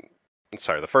second.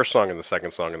 Sorry, the first song and the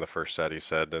second song in the first set. He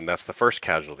said, and that's the first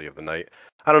casualty of the night.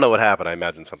 I don't know what happened. I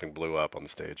imagine something blew up on the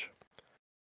stage.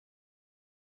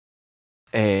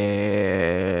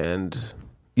 And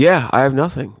yeah, I have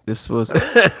nothing. This was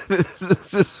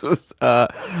this was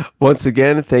once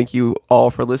again, thank you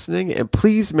all for listening, and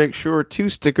please make sure to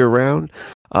stick around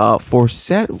for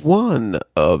set 1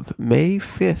 of May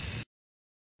 5th.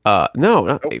 No,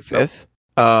 not May 5th.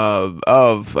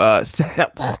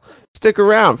 Stick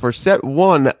around for set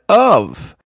 1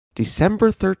 of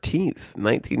December 13th,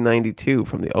 1992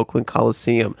 from the Oakland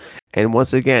Coliseum. And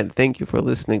once again, thank you for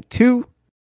listening to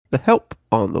the Help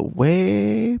on the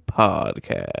Way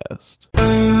podcast.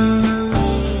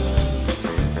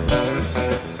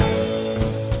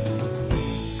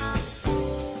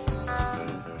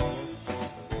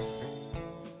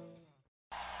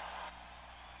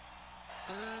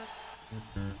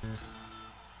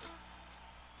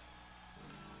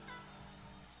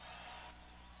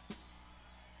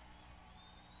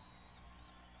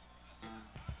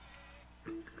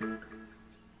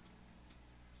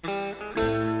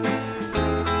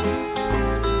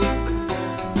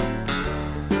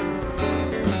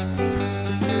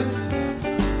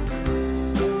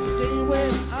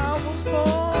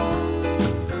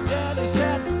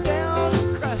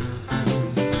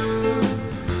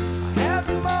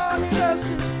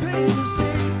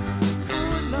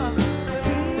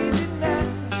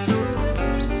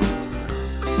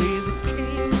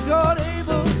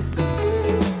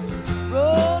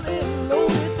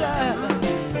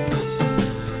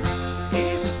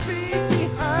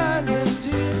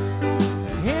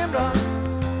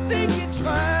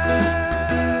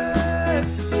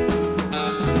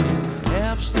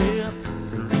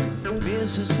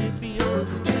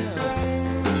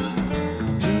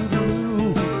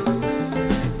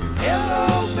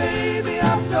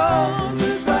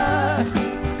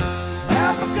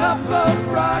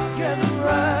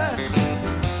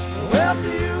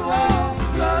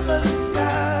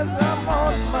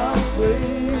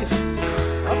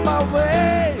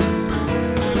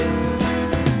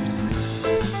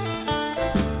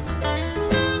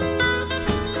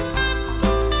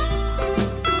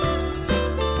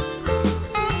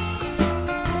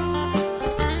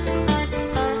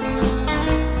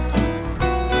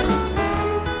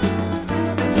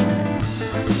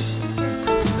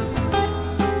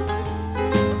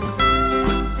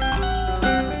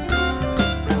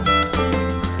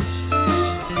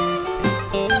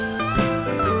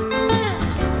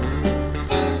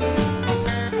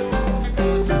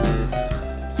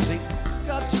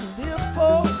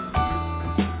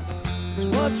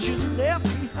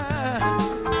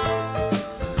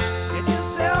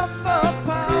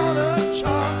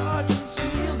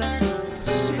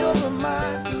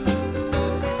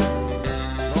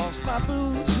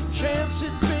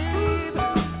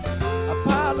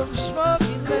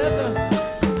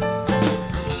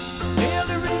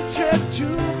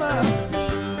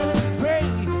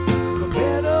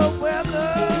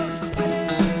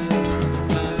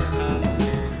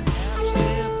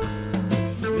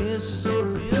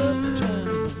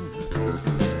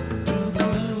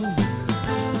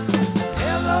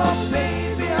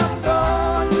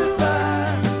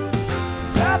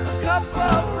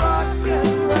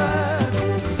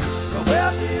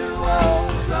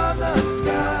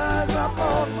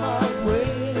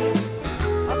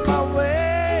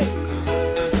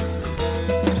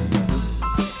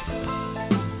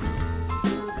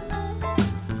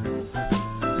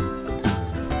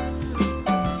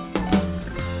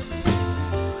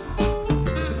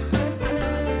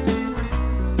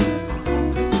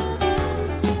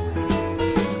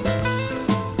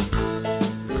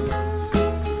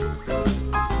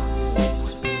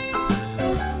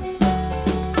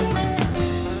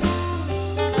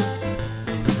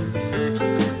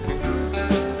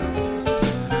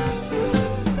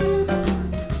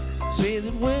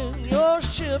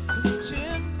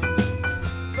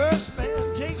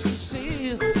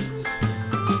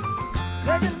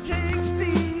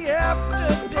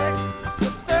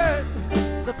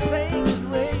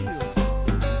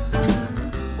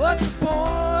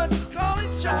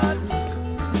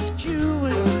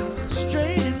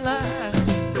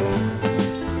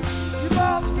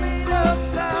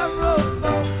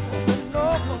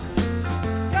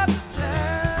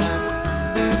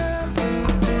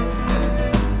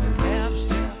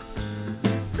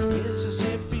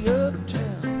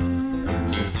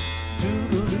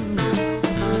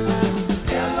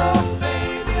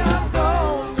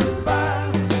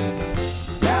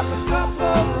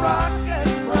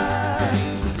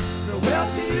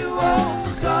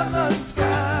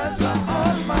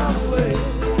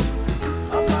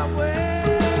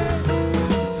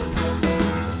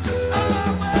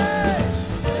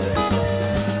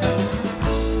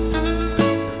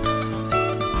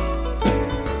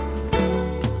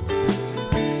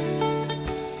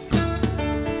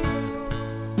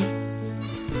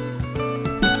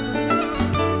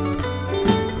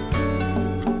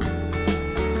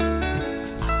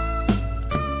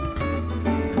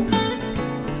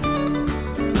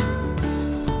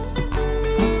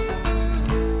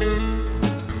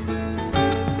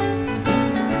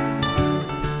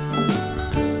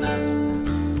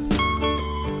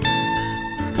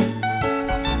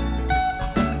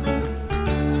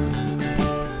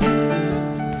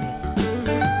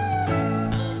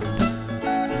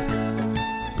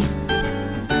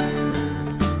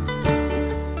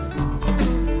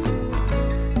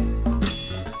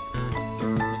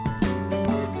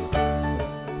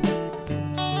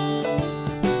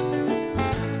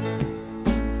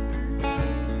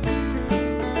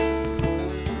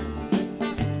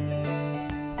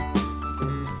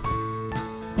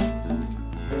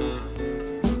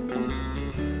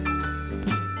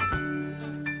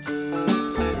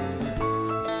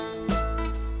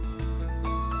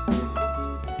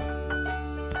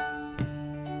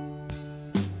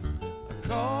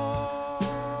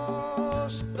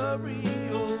 across the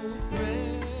Rio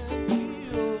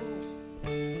Grande,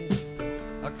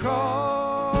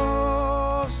 across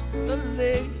the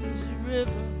lazy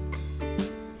river,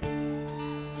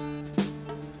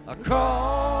 across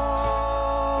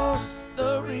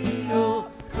the Rio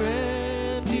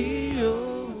Grande,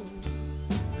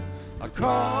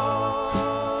 across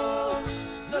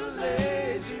the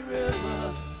lazy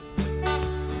river,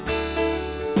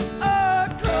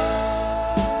 across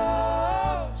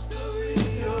the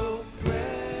Rio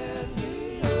Grande,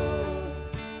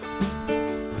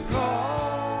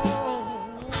 across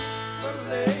the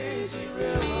lazy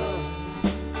river,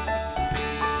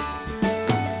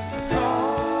 across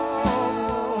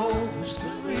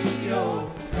the Rio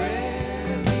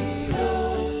Grande,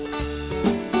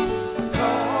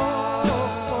 across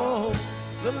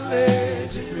the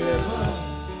lazy river.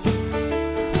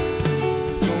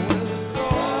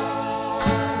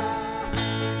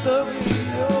 The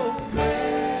Rio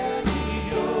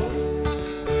Grande,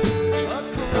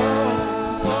 across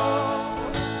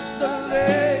the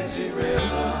lazy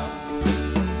river,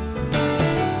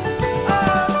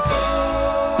 across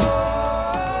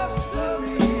the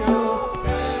Rio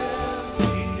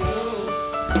Grande,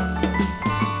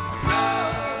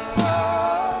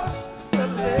 across the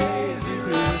lazy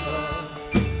river.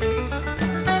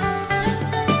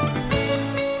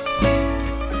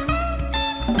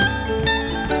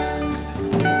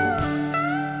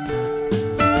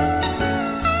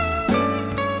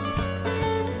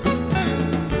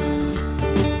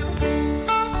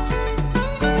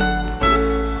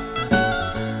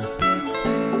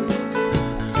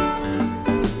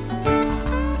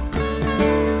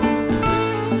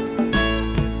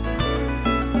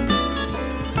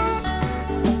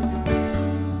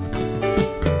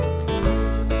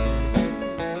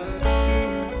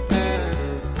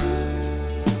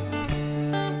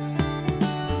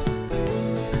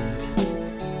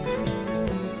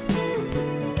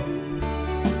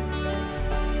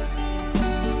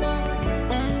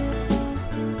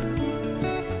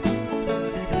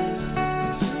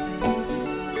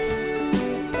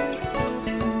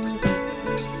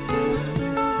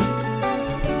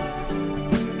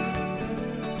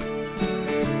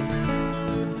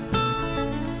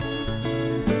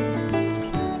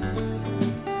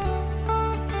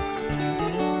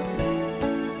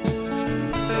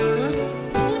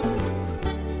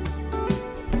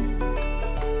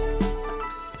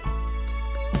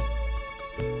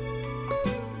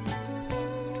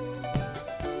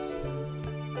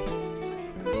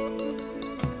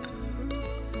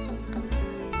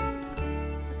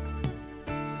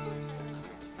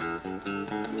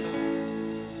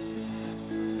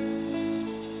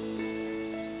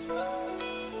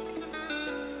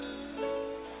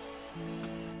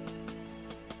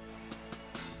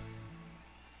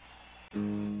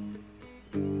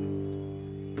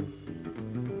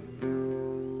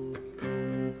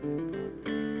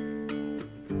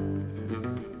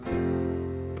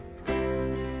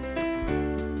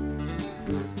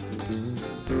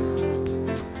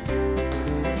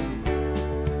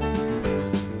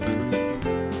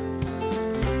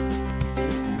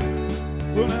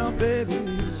 Well, now, baby,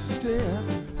 you stayed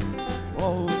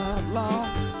all night long.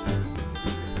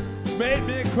 Made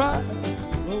me cry,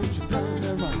 wrote you down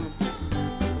there wrong.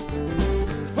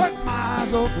 Hurt my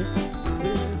eyes open,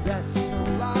 baby, that's no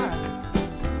lie.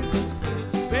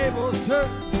 Baby was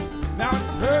turned, now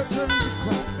it's her turn to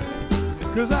cry.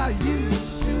 'Cause I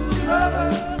used to love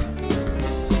her,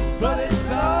 but it's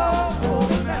all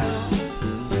over now.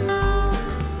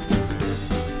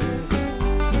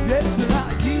 Yes, and I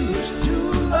used to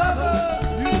love her,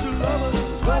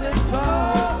 but it's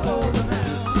all over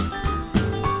now.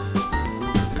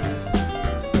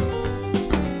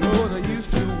 Lord, I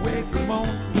used to wake the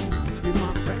morning, get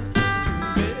my breakfast in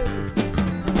bed.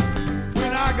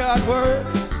 When I got word,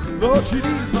 Lord, she'd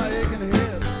ease my aching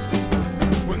head.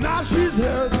 Well, now she's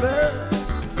here there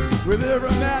with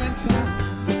every man in town,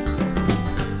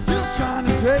 still trying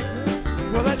to take me,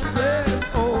 well, that's said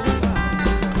over now.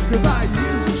 'Cause I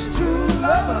used to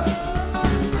love her,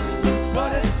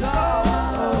 but it's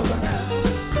all over now.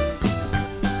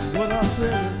 What I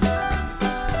said,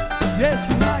 yes,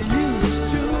 and I used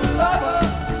to love her,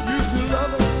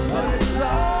 but it's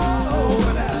all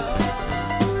over now.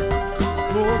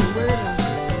 Lord, wait.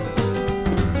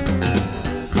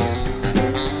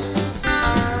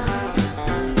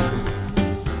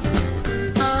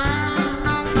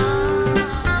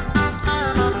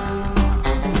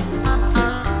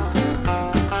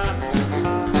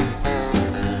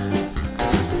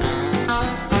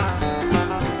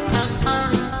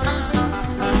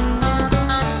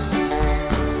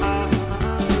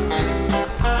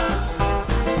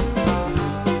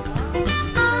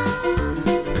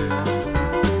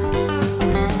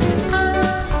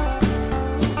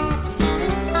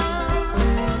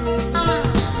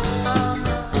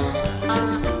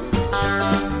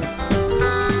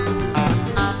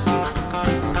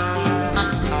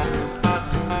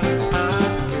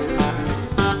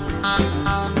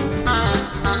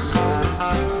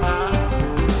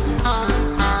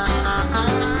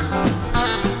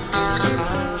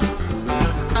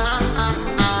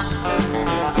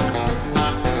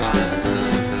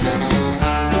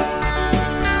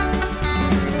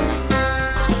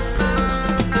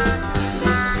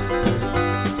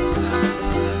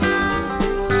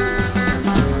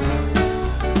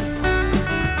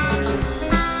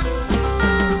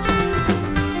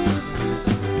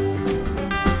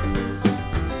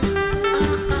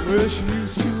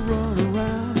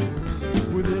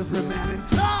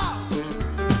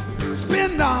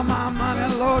 my money,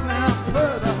 Lord, now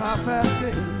further how fast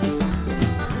it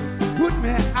put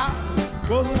me out.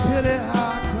 Was a pity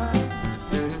how I cried.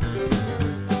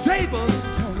 Tables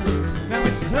turning, now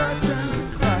it's her turn to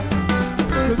cry.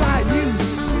 'Cause I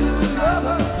used to love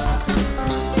her,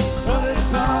 but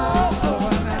it's all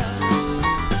over now.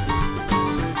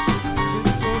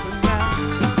 It's over now.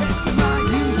 Yes, and I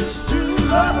used to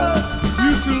love her,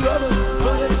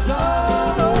 but it's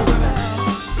all over now.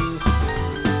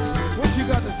 What you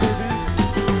got to say, man?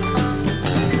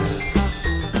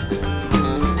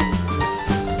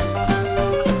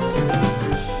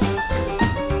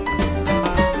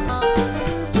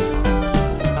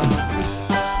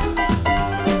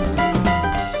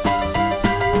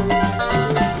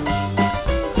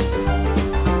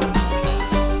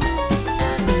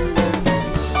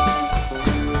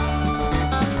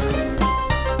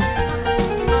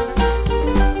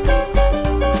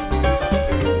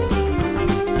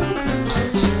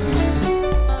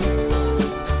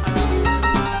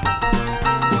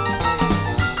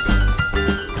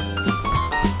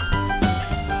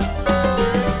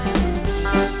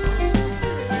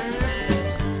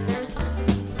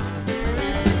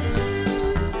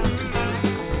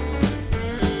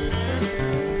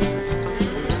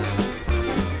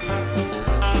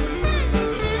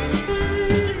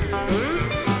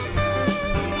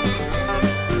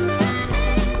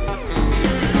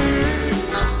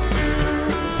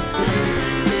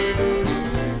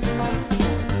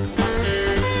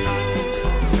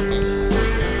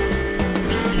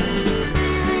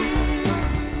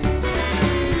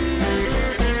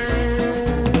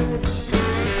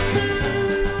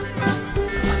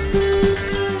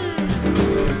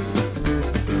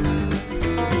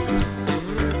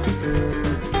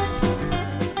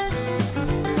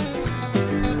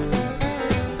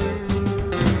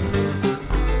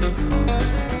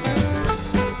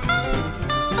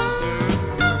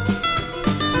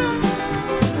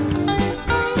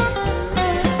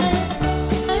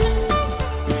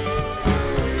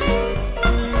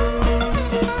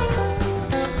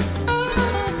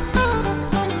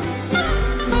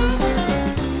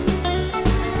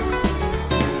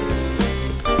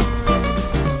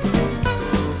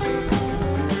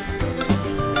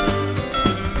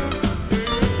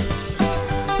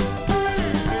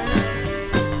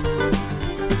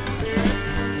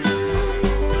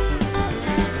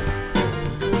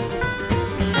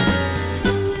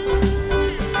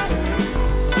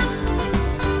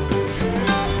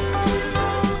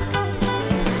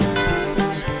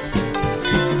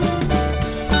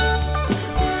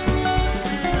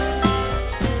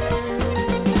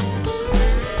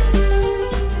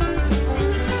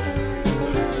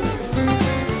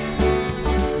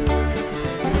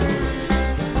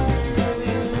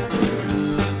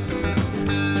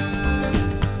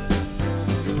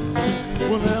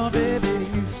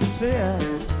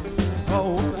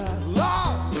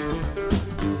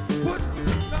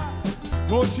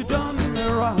 What you done me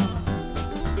wrong?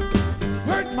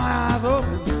 Hurt my eyes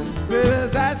open, baby,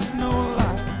 that's no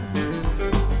lie.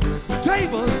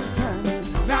 Tables turning,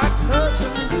 now it's her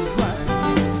turn to cry.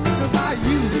 'Cause I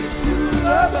used to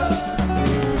love her,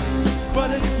 but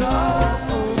it's all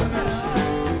over now.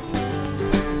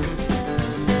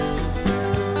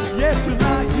 Yes, and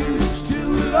I used to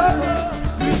love her,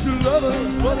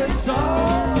 but it's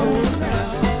all over now.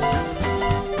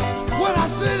 What I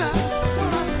say now?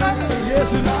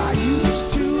 Yes, and I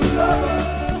used to love her,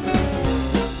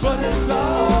 but it's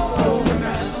all over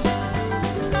now.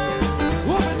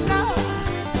 Over now.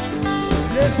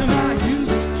 Yes, and I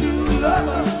used to love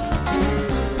her,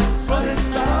 but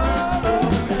it's all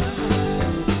over now.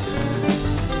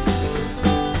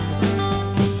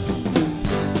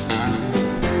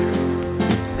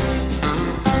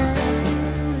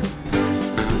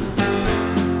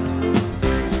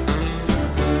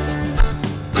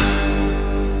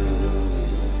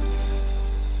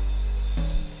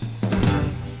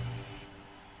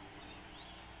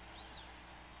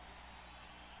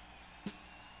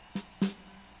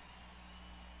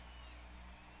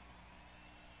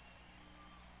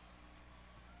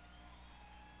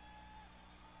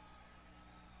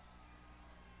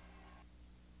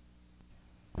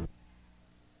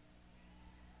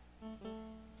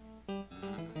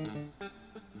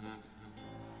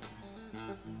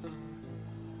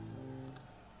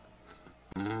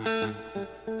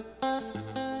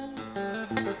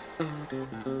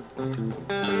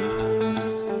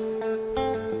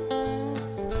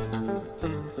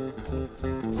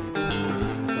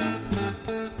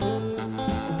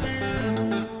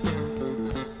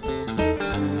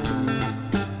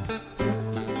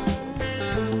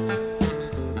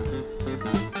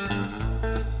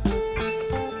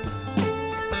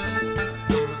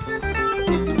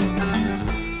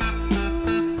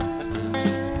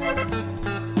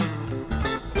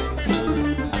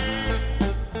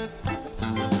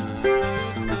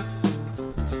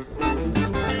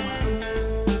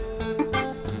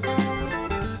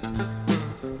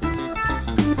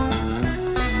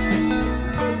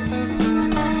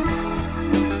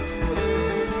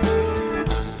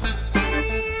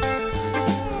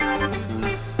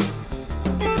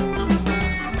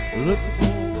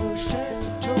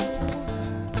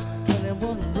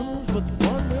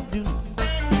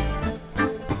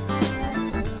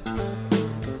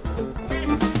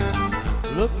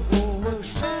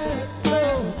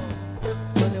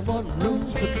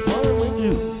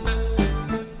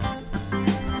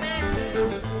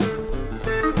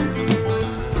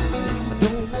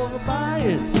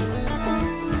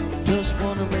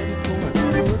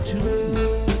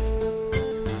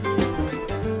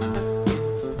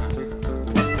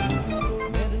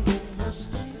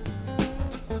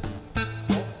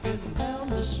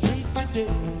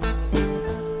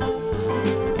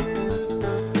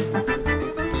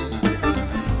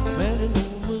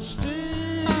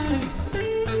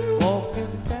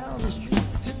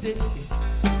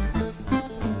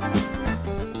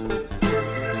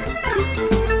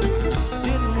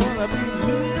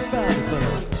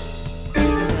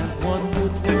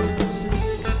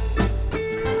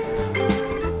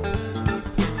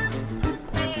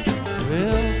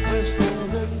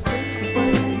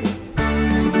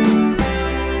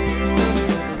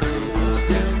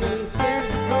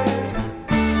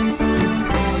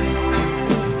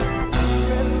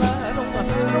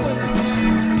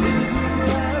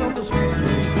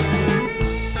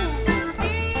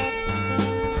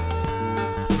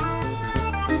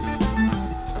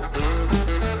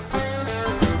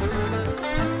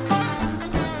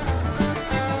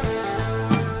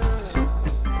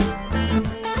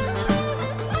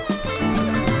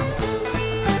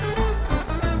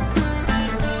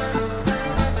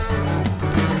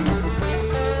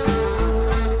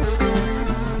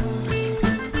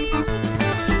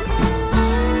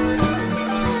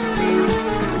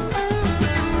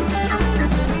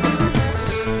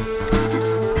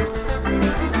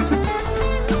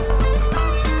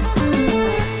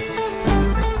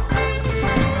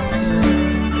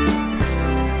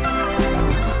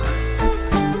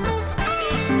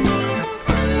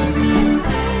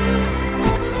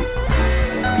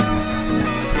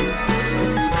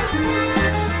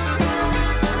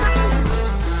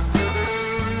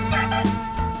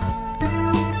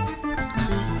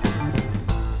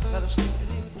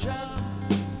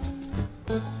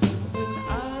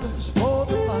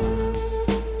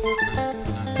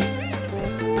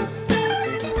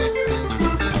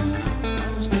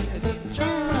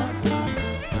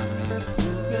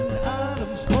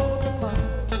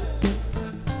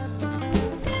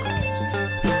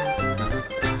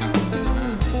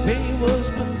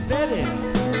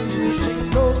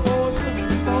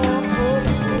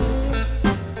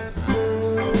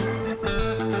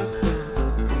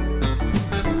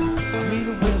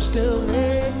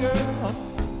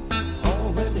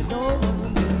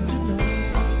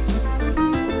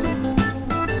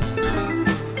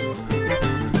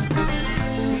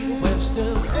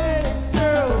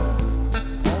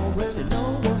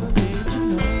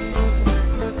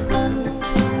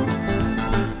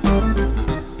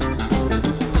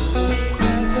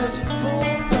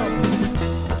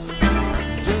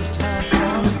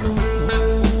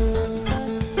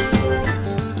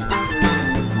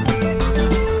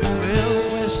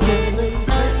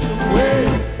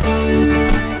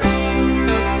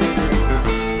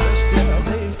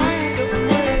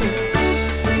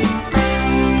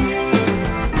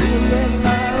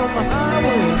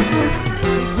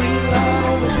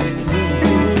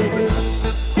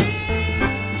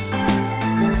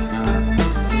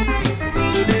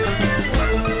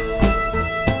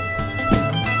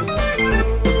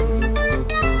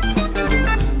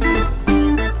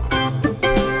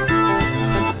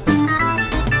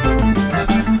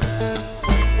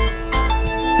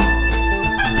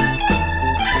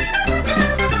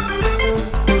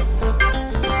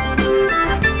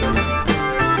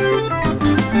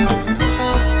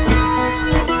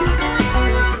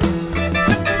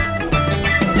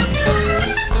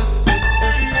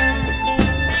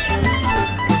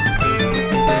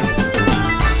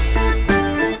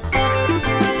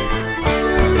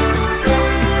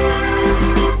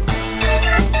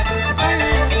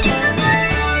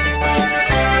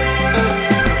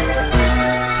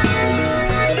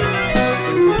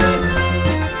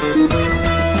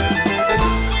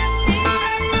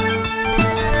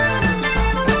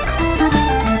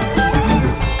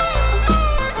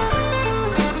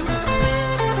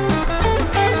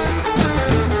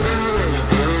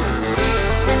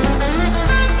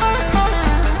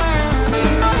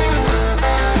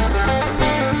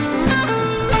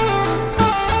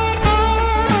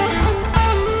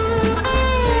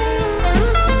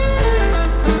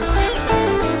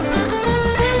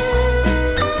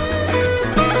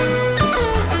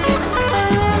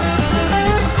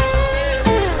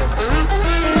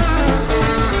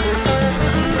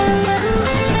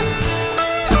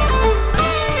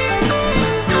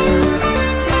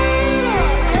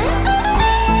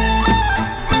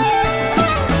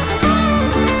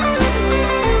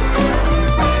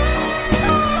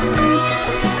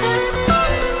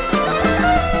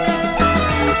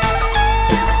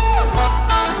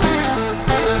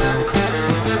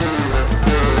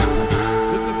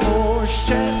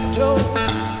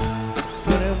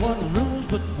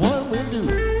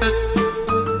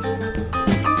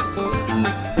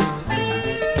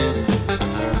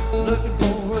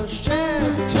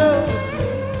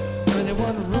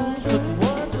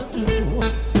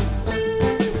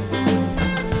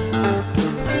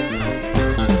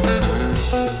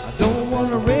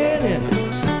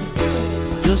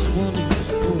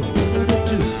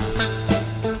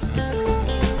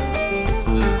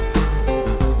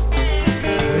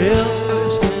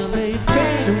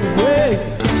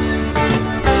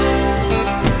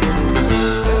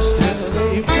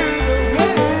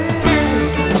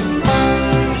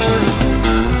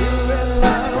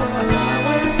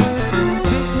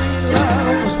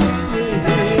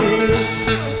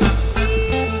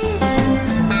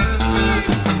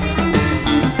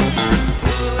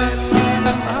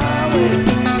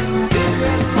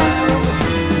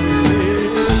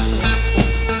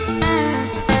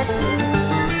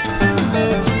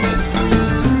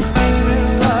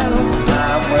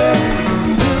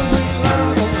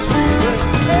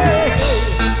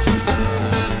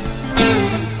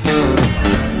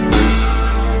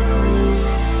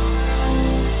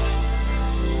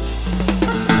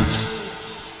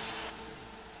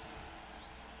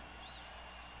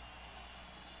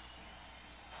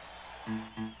 Me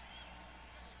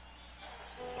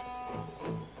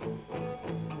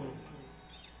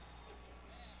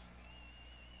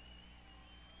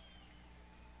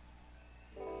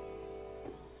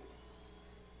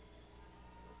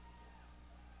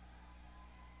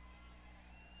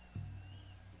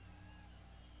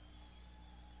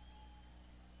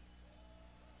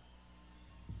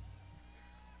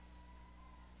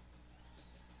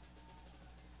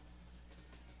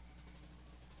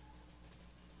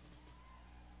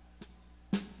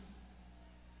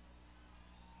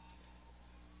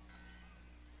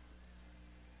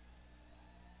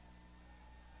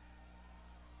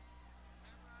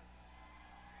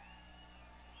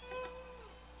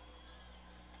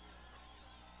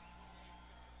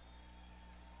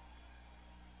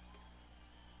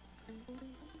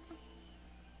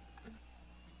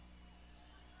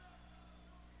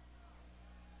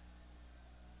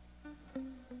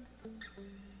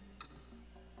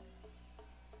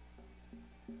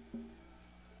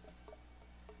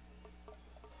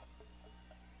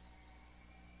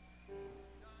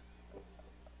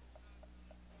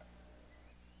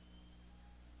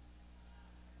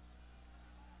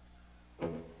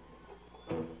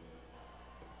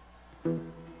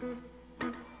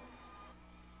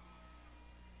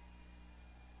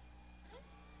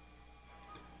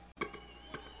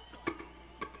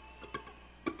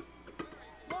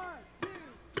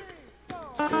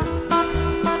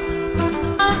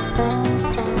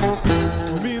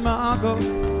and my uncle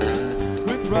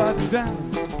went riding down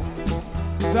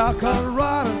South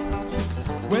Colorado,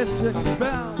 West Texas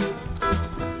bound.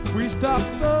 We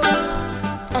stopped up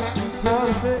in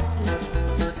Santa Fe,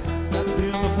 at the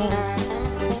end of the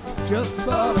point, just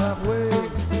about halfway.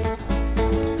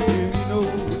 And you know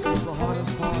it was the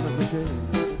hottest part of the day.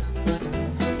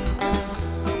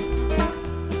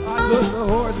 I took the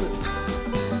horses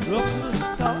up to the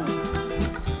stop, to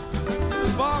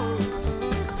the bar room,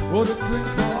 ordered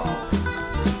drinks for all.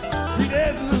 3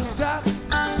 days in the saddle,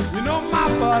 you know my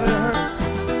body hurt.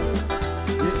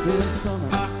 It being summer,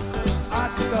 I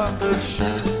took off the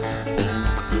shirt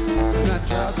and I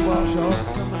tried to wash off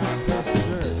some of that dusty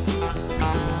dirt.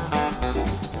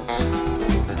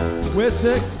 West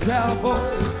Texas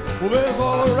cowboys, well, there's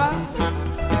all right.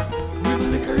 With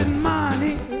liquor in my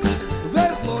hand,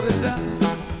 there's loaded down.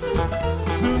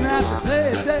 Soon after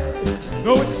payday,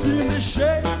 no, it seemed to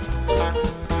shake.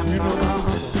 You know my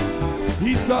uncle,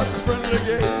 he starts the friendly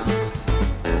game.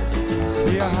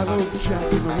 Yeah, hello,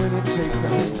 Jack, in the winter take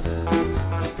back.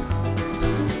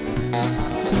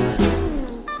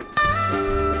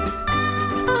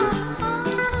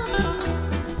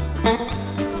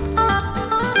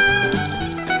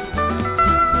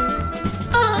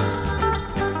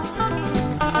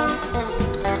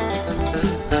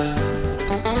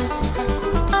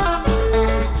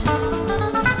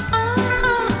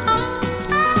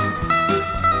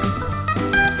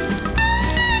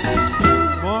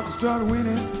 Started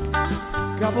winning,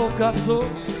 couples got sold.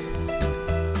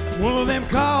 One of them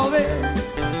called in,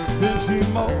 then two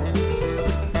more.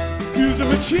 Accused him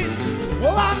of cheating,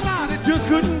 well I thought it just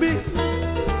couldn't be.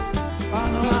 I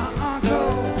know my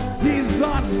uncle, he's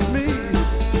honest as me.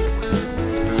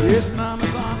 Yes, and I'm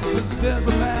as honest as the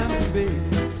devil man can be.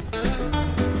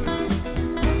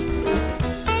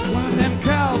 One of them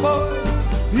cowboys,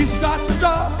 he starts to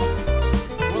draw.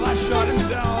 Well I shot him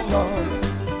down, Lord.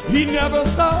 He never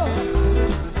saw.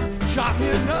 Shot me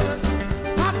another.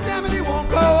 God damn it, he won't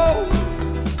go.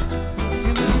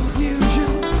 In the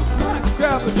confusion, I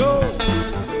grab the door.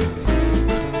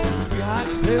 I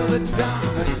tailed it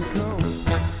down Mexico.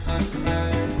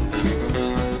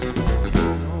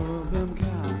 All of them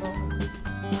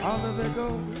cowboys, all of their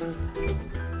gold.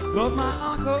 Love my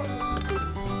uncle,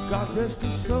 God rest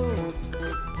his soul.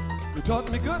 He taught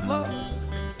me good love,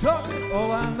 taught me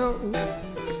all I know.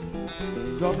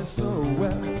 Taught me so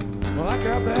well. Well, I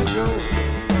got that gold.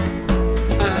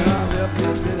 And I left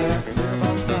his dead ass there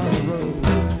by the side of the road.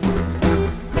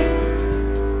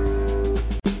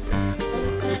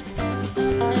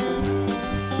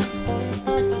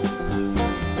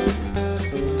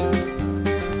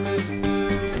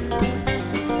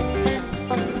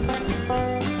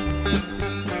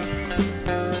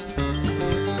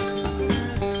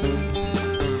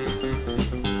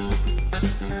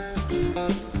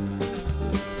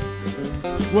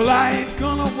 Well, I ain't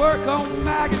gonna work on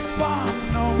Maggie's farm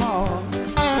no more.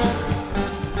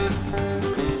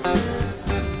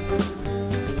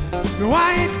 No,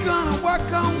 I ain't gonna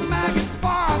work on Maggie's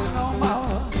farm no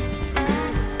more.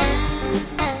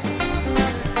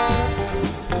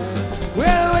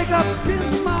 Well, I wake up in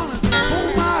the morning,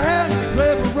 hold my head and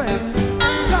play the rain.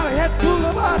 Got a head full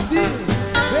of ideas,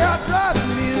 they are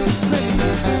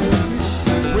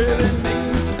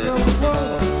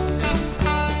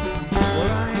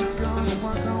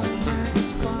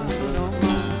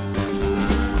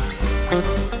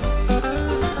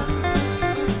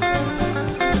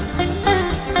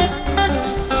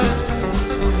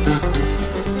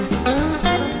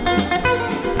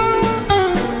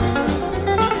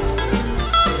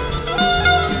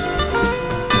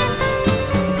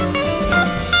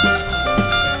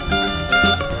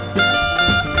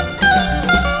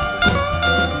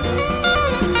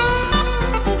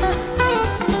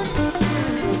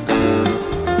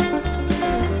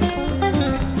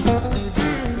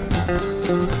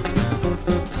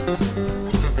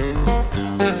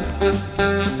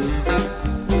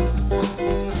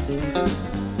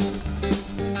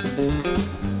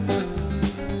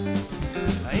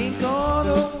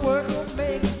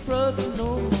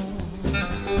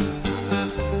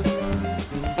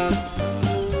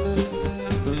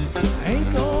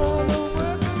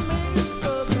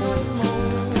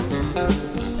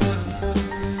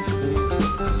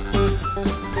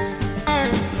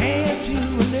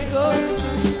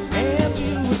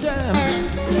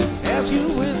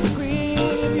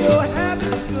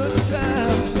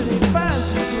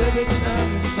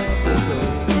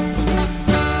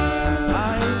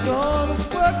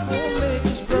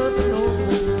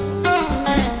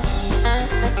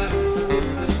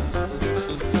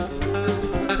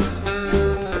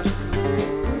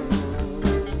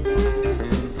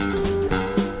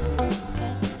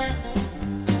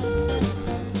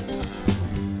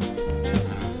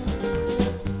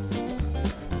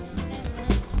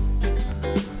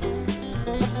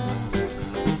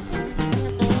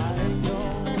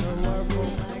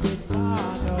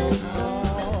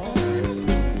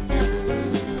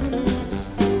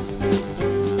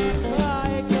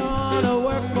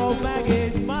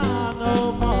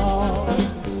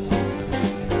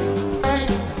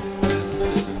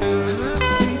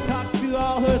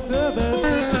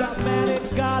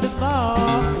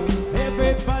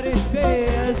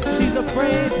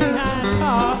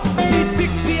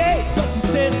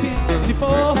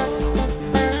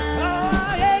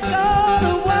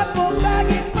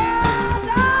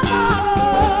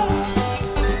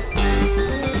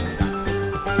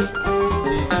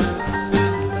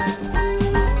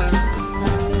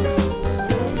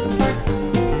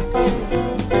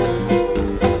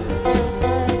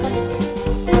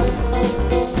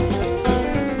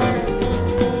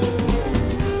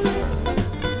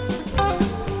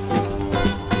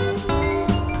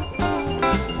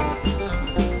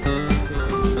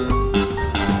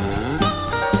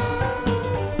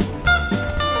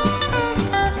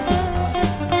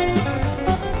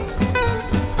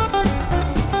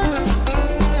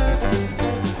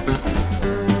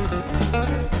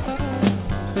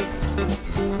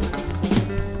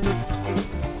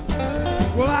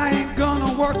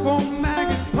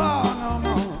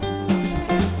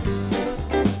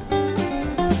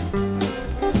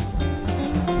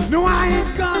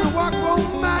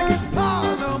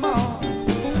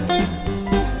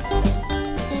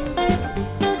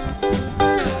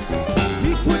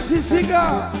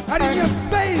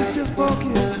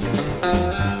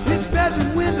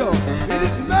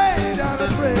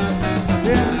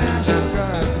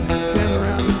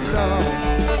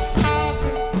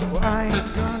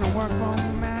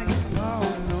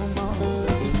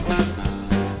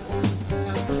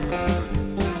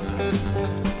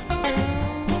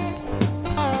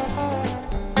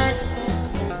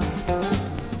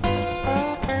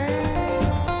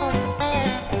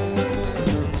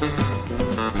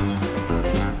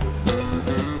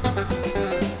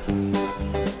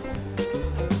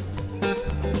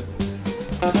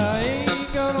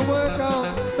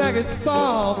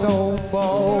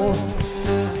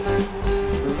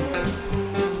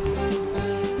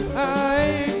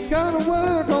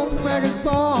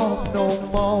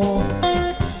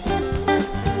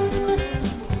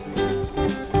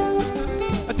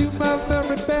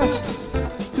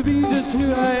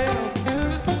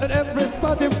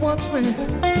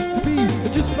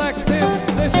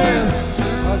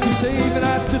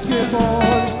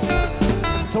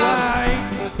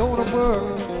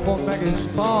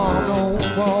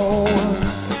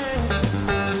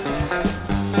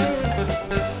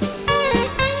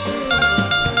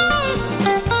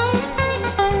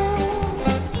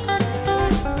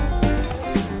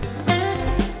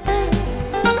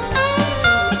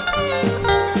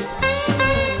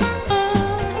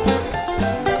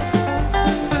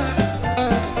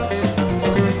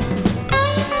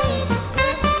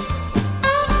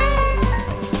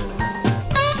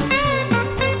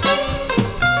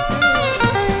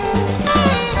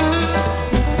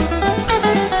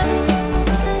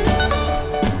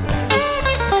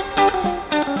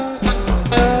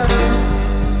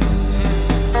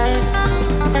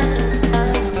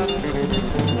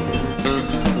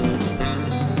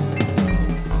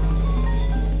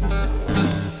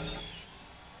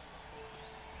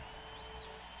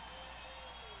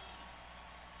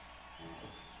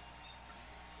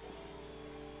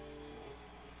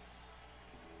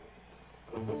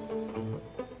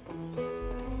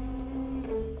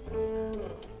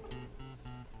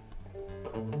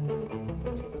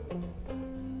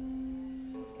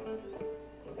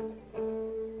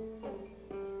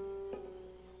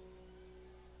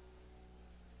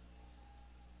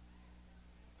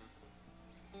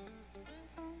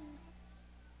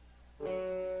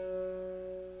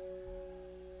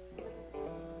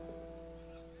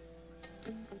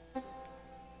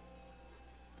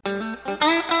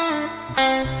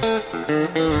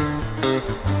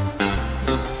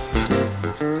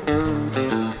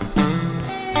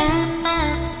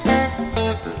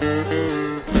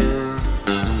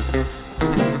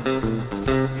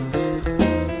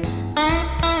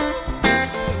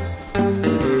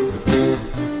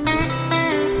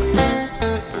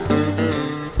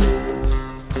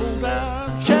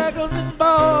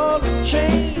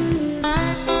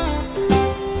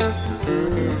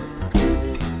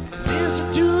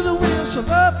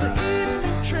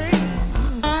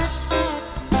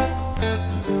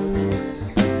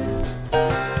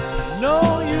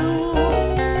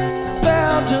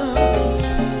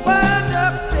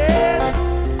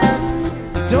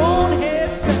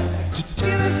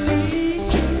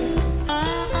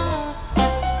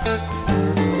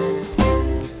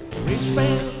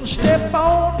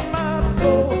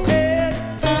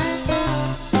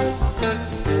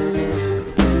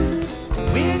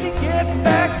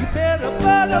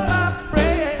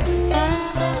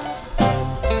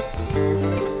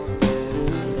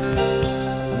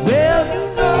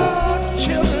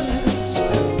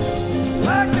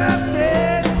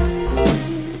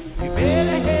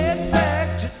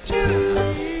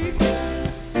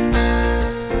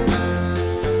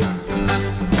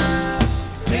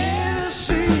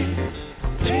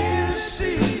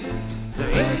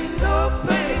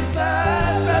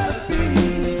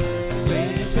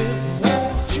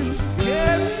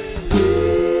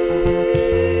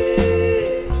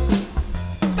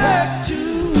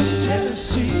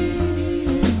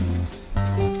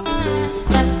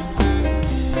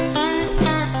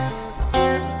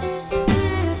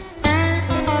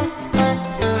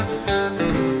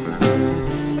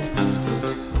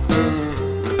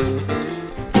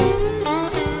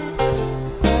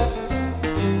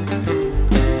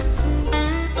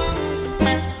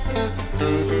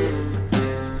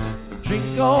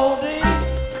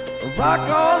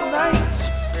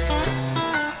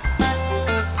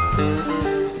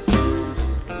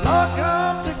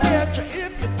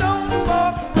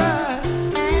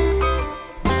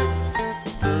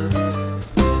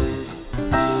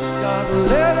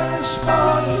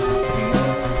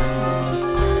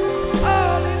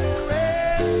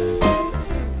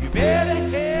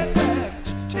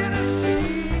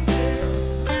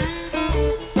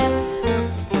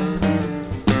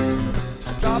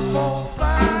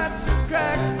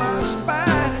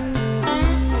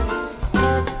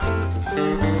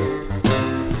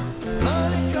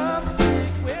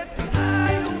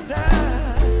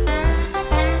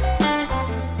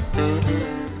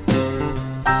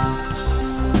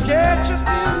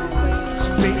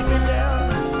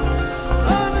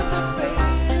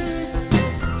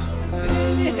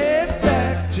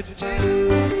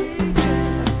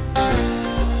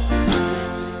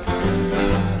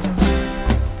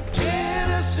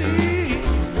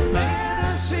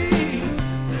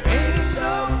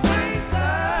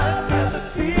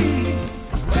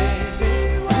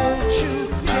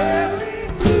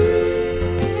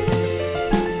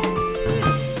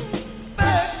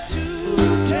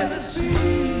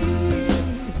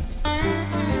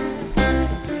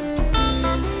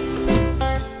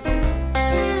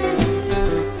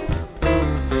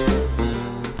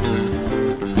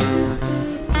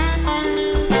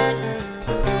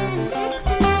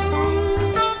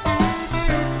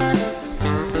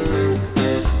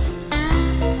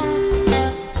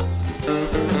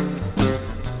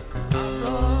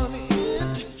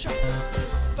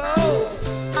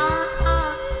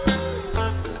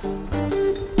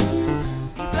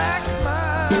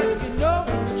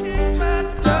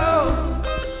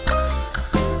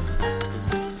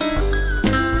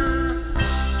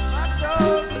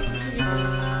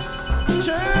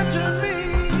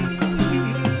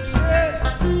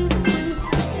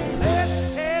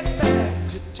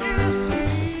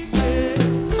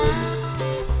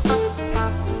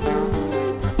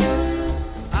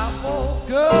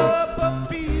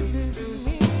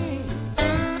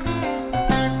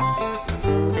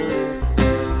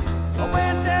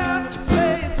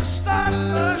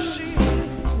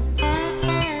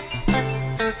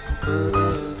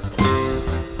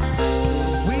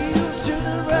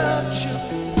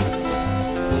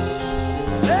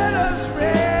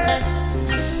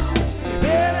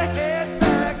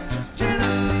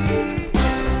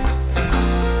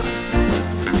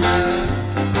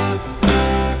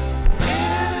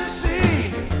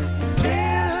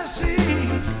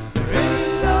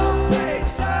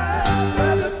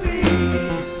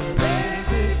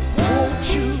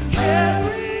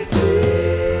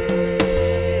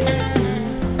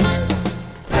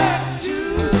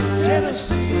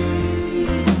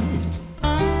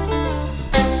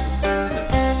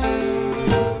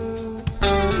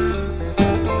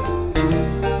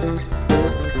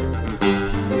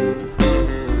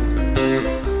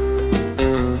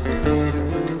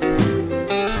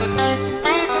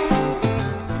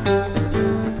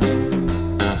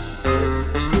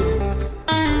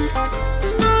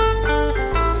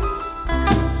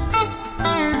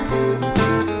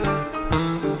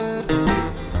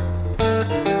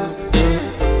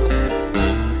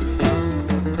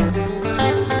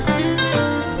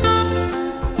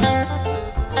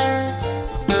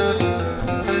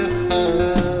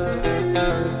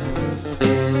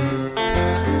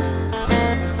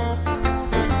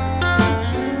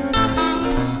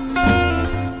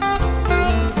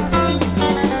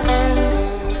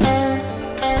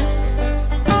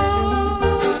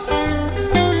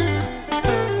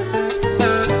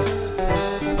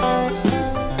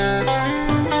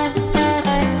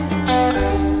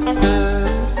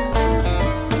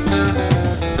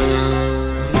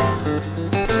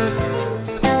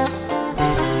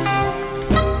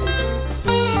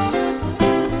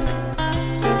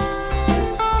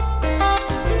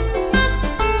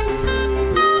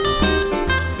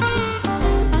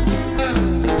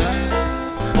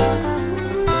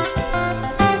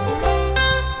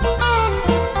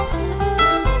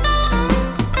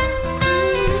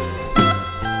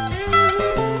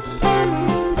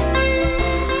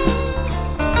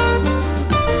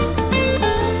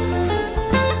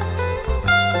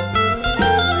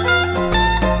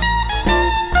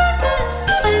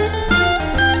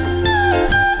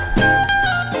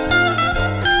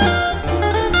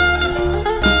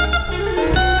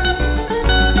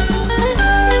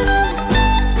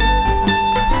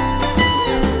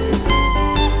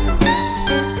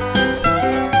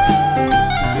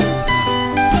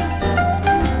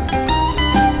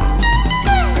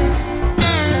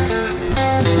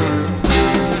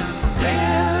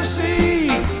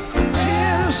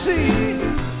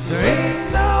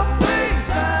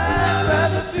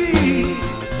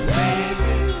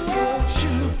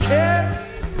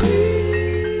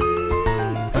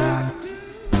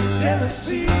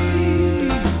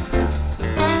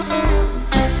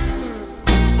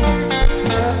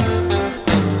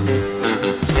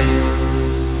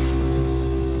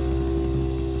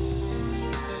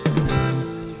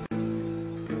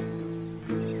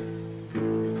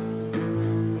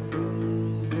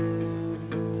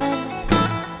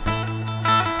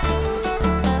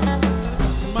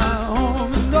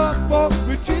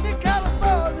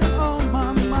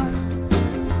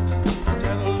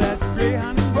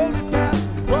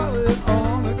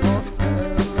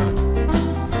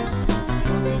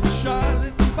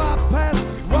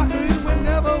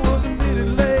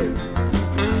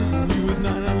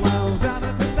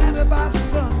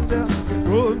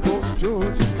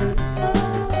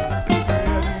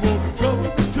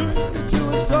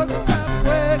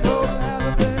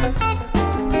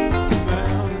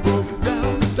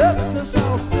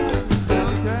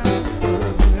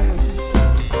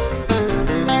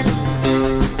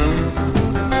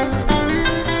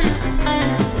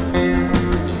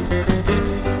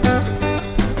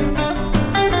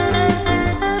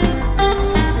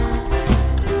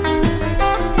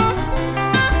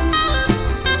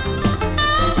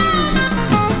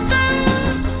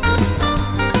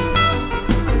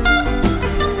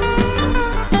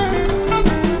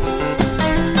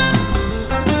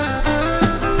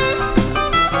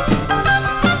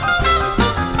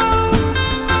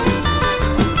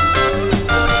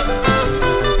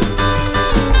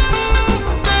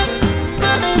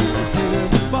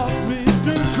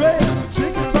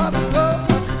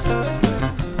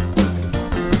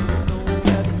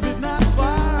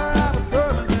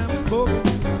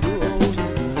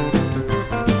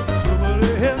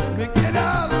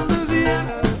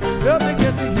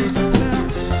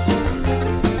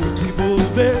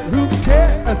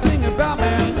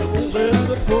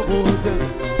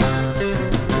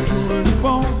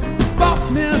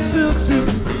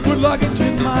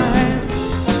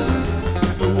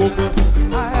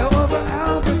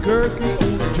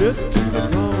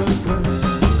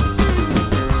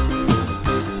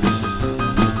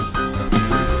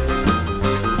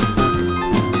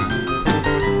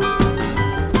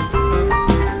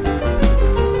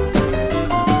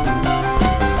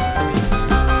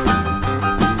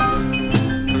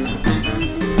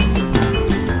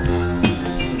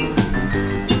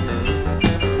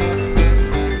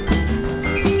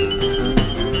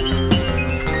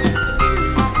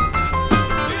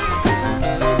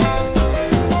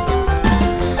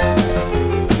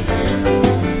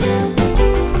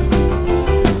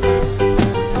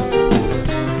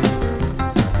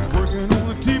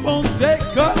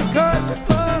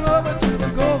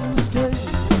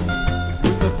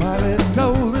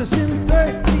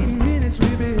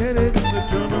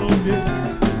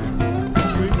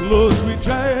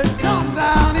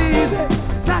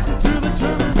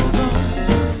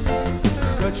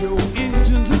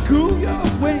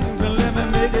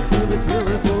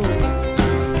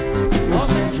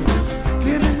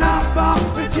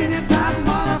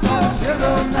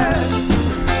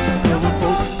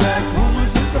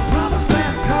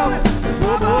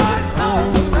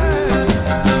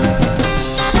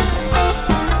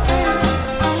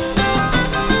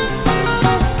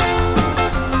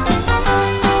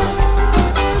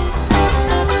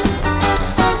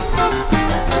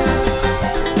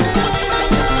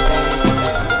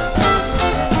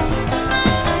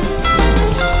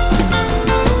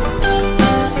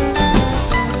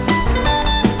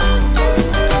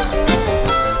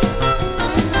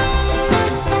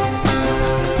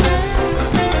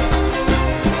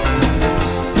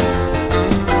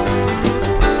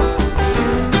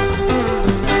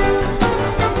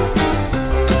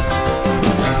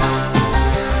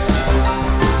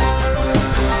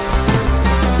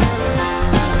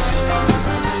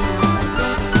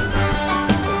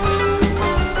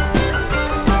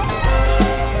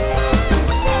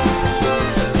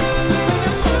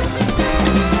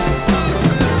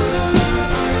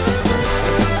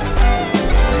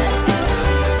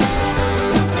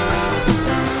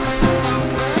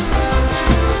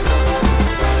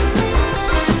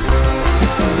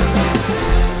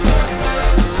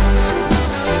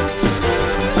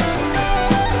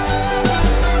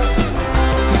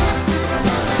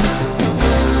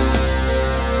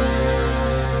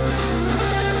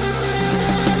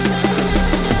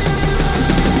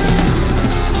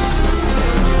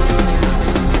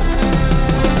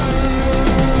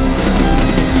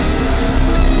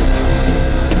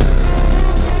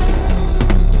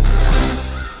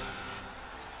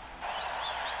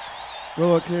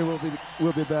Okay,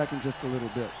 we'll be back in just a little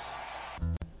bit.